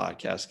our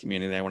podcast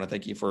community. I want to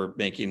thank you for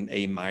making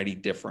a mighty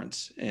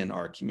difference in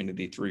our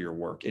community through your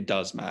work. It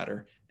does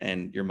matter,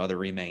 and your mother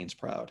remains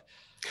proud.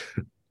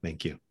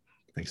 Thank you.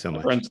 Thanks so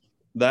much. Friends,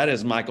 that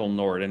is Michael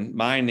Norton.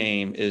 My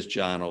name is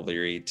John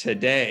O'Leary.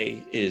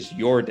 Today is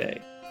your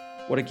day.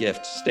 What a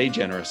gift. Stay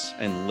generous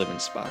and live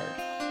inspired.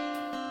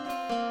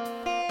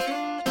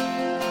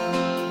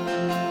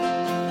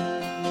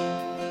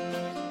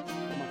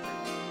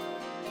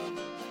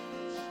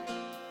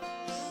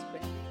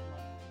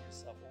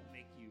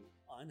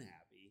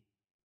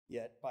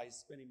 Yet by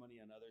spending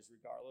money on others,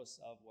 regardless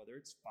of whether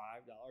it's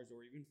 $5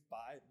 or even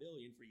 $5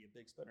 billion for you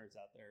big spenders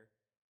out there,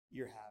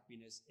 your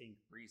happiness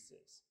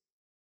increases.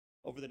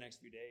 Over the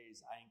next few days,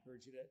 I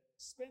encourage you to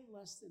spend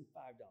less than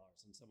 $5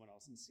 on someone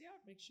else and see how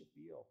it makes you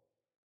feel.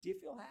 Do you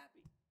feel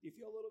happy? Do you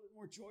feel a little bit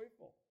more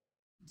joyful?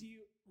 Do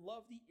you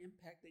love the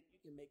impact that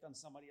you can make on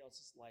somebody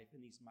else's life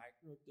in these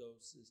micro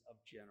doses of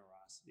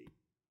generosity?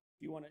 If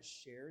you want to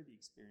share the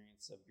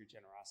experience of your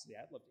generosity,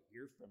 I'd love to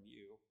hear from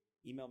you.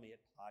 Email me at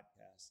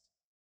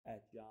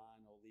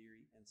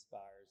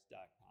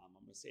podcast@johnolearyinspires.com.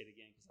 I'm going to say it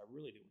again because I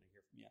really do want to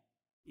hear from you.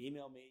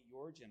 Email me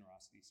your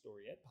generosity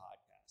story at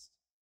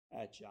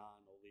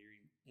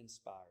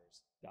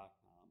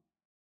podcast@johnolearyinspires.com.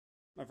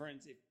 My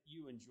friends, if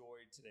you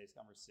enjoyed today's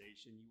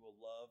conversation, you will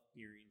love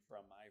hearing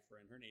from my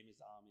friend. Her name is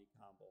Ami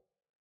Campbell.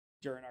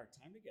 During our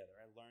time together,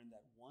 I learned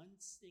that one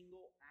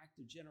single act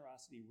of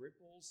generosity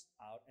ripples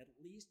out at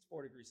least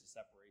 4 degrees of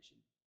separation.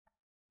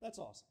 That's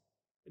awesome.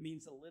 It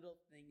means the little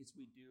things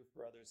we do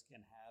for others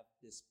can have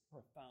this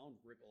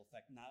profound ripple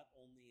effect, not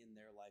only in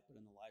their life, but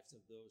in the lives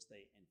of those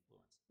they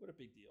influence. What a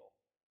big deal.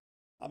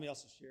 Ami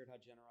also shared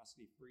how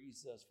generosity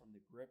frees us from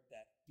the grip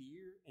that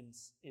fear and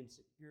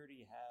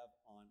insecurity have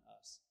on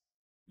us.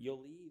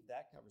 You'll leave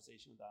that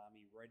conversation with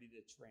Ami ready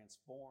to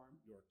transform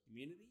your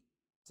community,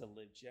 to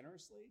live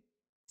generously,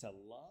 to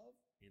love,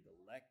 and to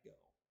let go.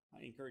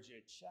 I encourage you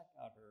to check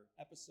out her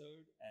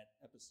episode at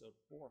episode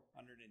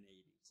 480.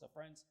 So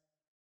friends,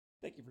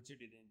 thank you for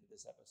tuning in to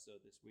this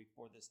episode this week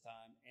for this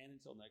time. And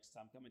until next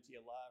time, coming to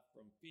you live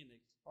from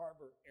Phoenix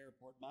Harbor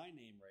Airport. My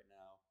name right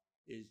now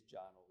is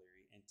John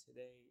O'Leary, and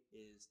today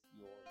is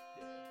your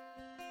day.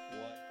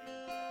 What a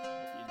day.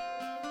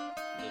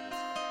 Live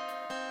inspired.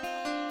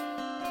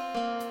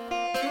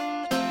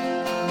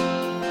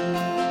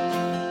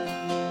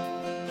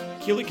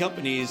 Keeley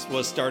Companies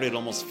was started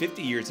almost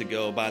 50 years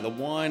ago by the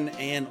one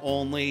and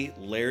only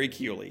Larry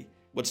Keeley.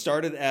 What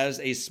started as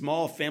a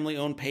small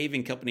family-owned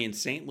paving company in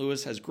St.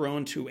 Louis has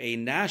grown to a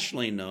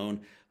nationally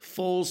known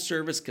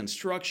full-service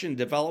construction,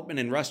 development,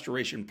 and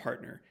restoration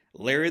partner.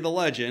 Larry the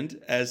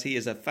Legend, as he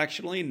is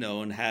affectionately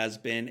known, has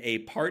been a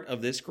part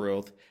of this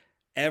growth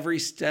every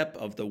step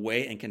of the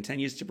way and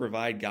continues to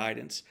provide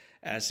guidance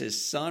as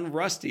his son,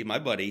 Rusty, my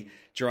buddy,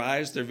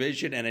 drives their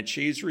vision and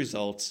achieves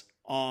results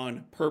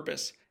on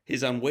purpose.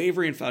 His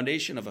unwavering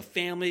foundation of a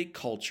family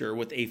culture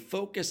with a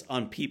focus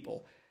on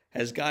people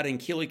has gotten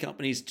Keeley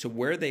Companies to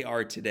where they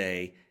are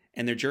today,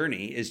 and their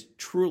journey is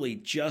truly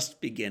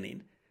just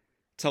beginning.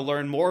 To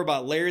learn more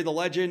about Larry the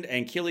Legend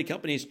and Keeley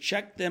Companies,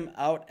 check them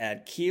out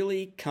at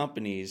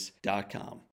KeeleyCompanies.com.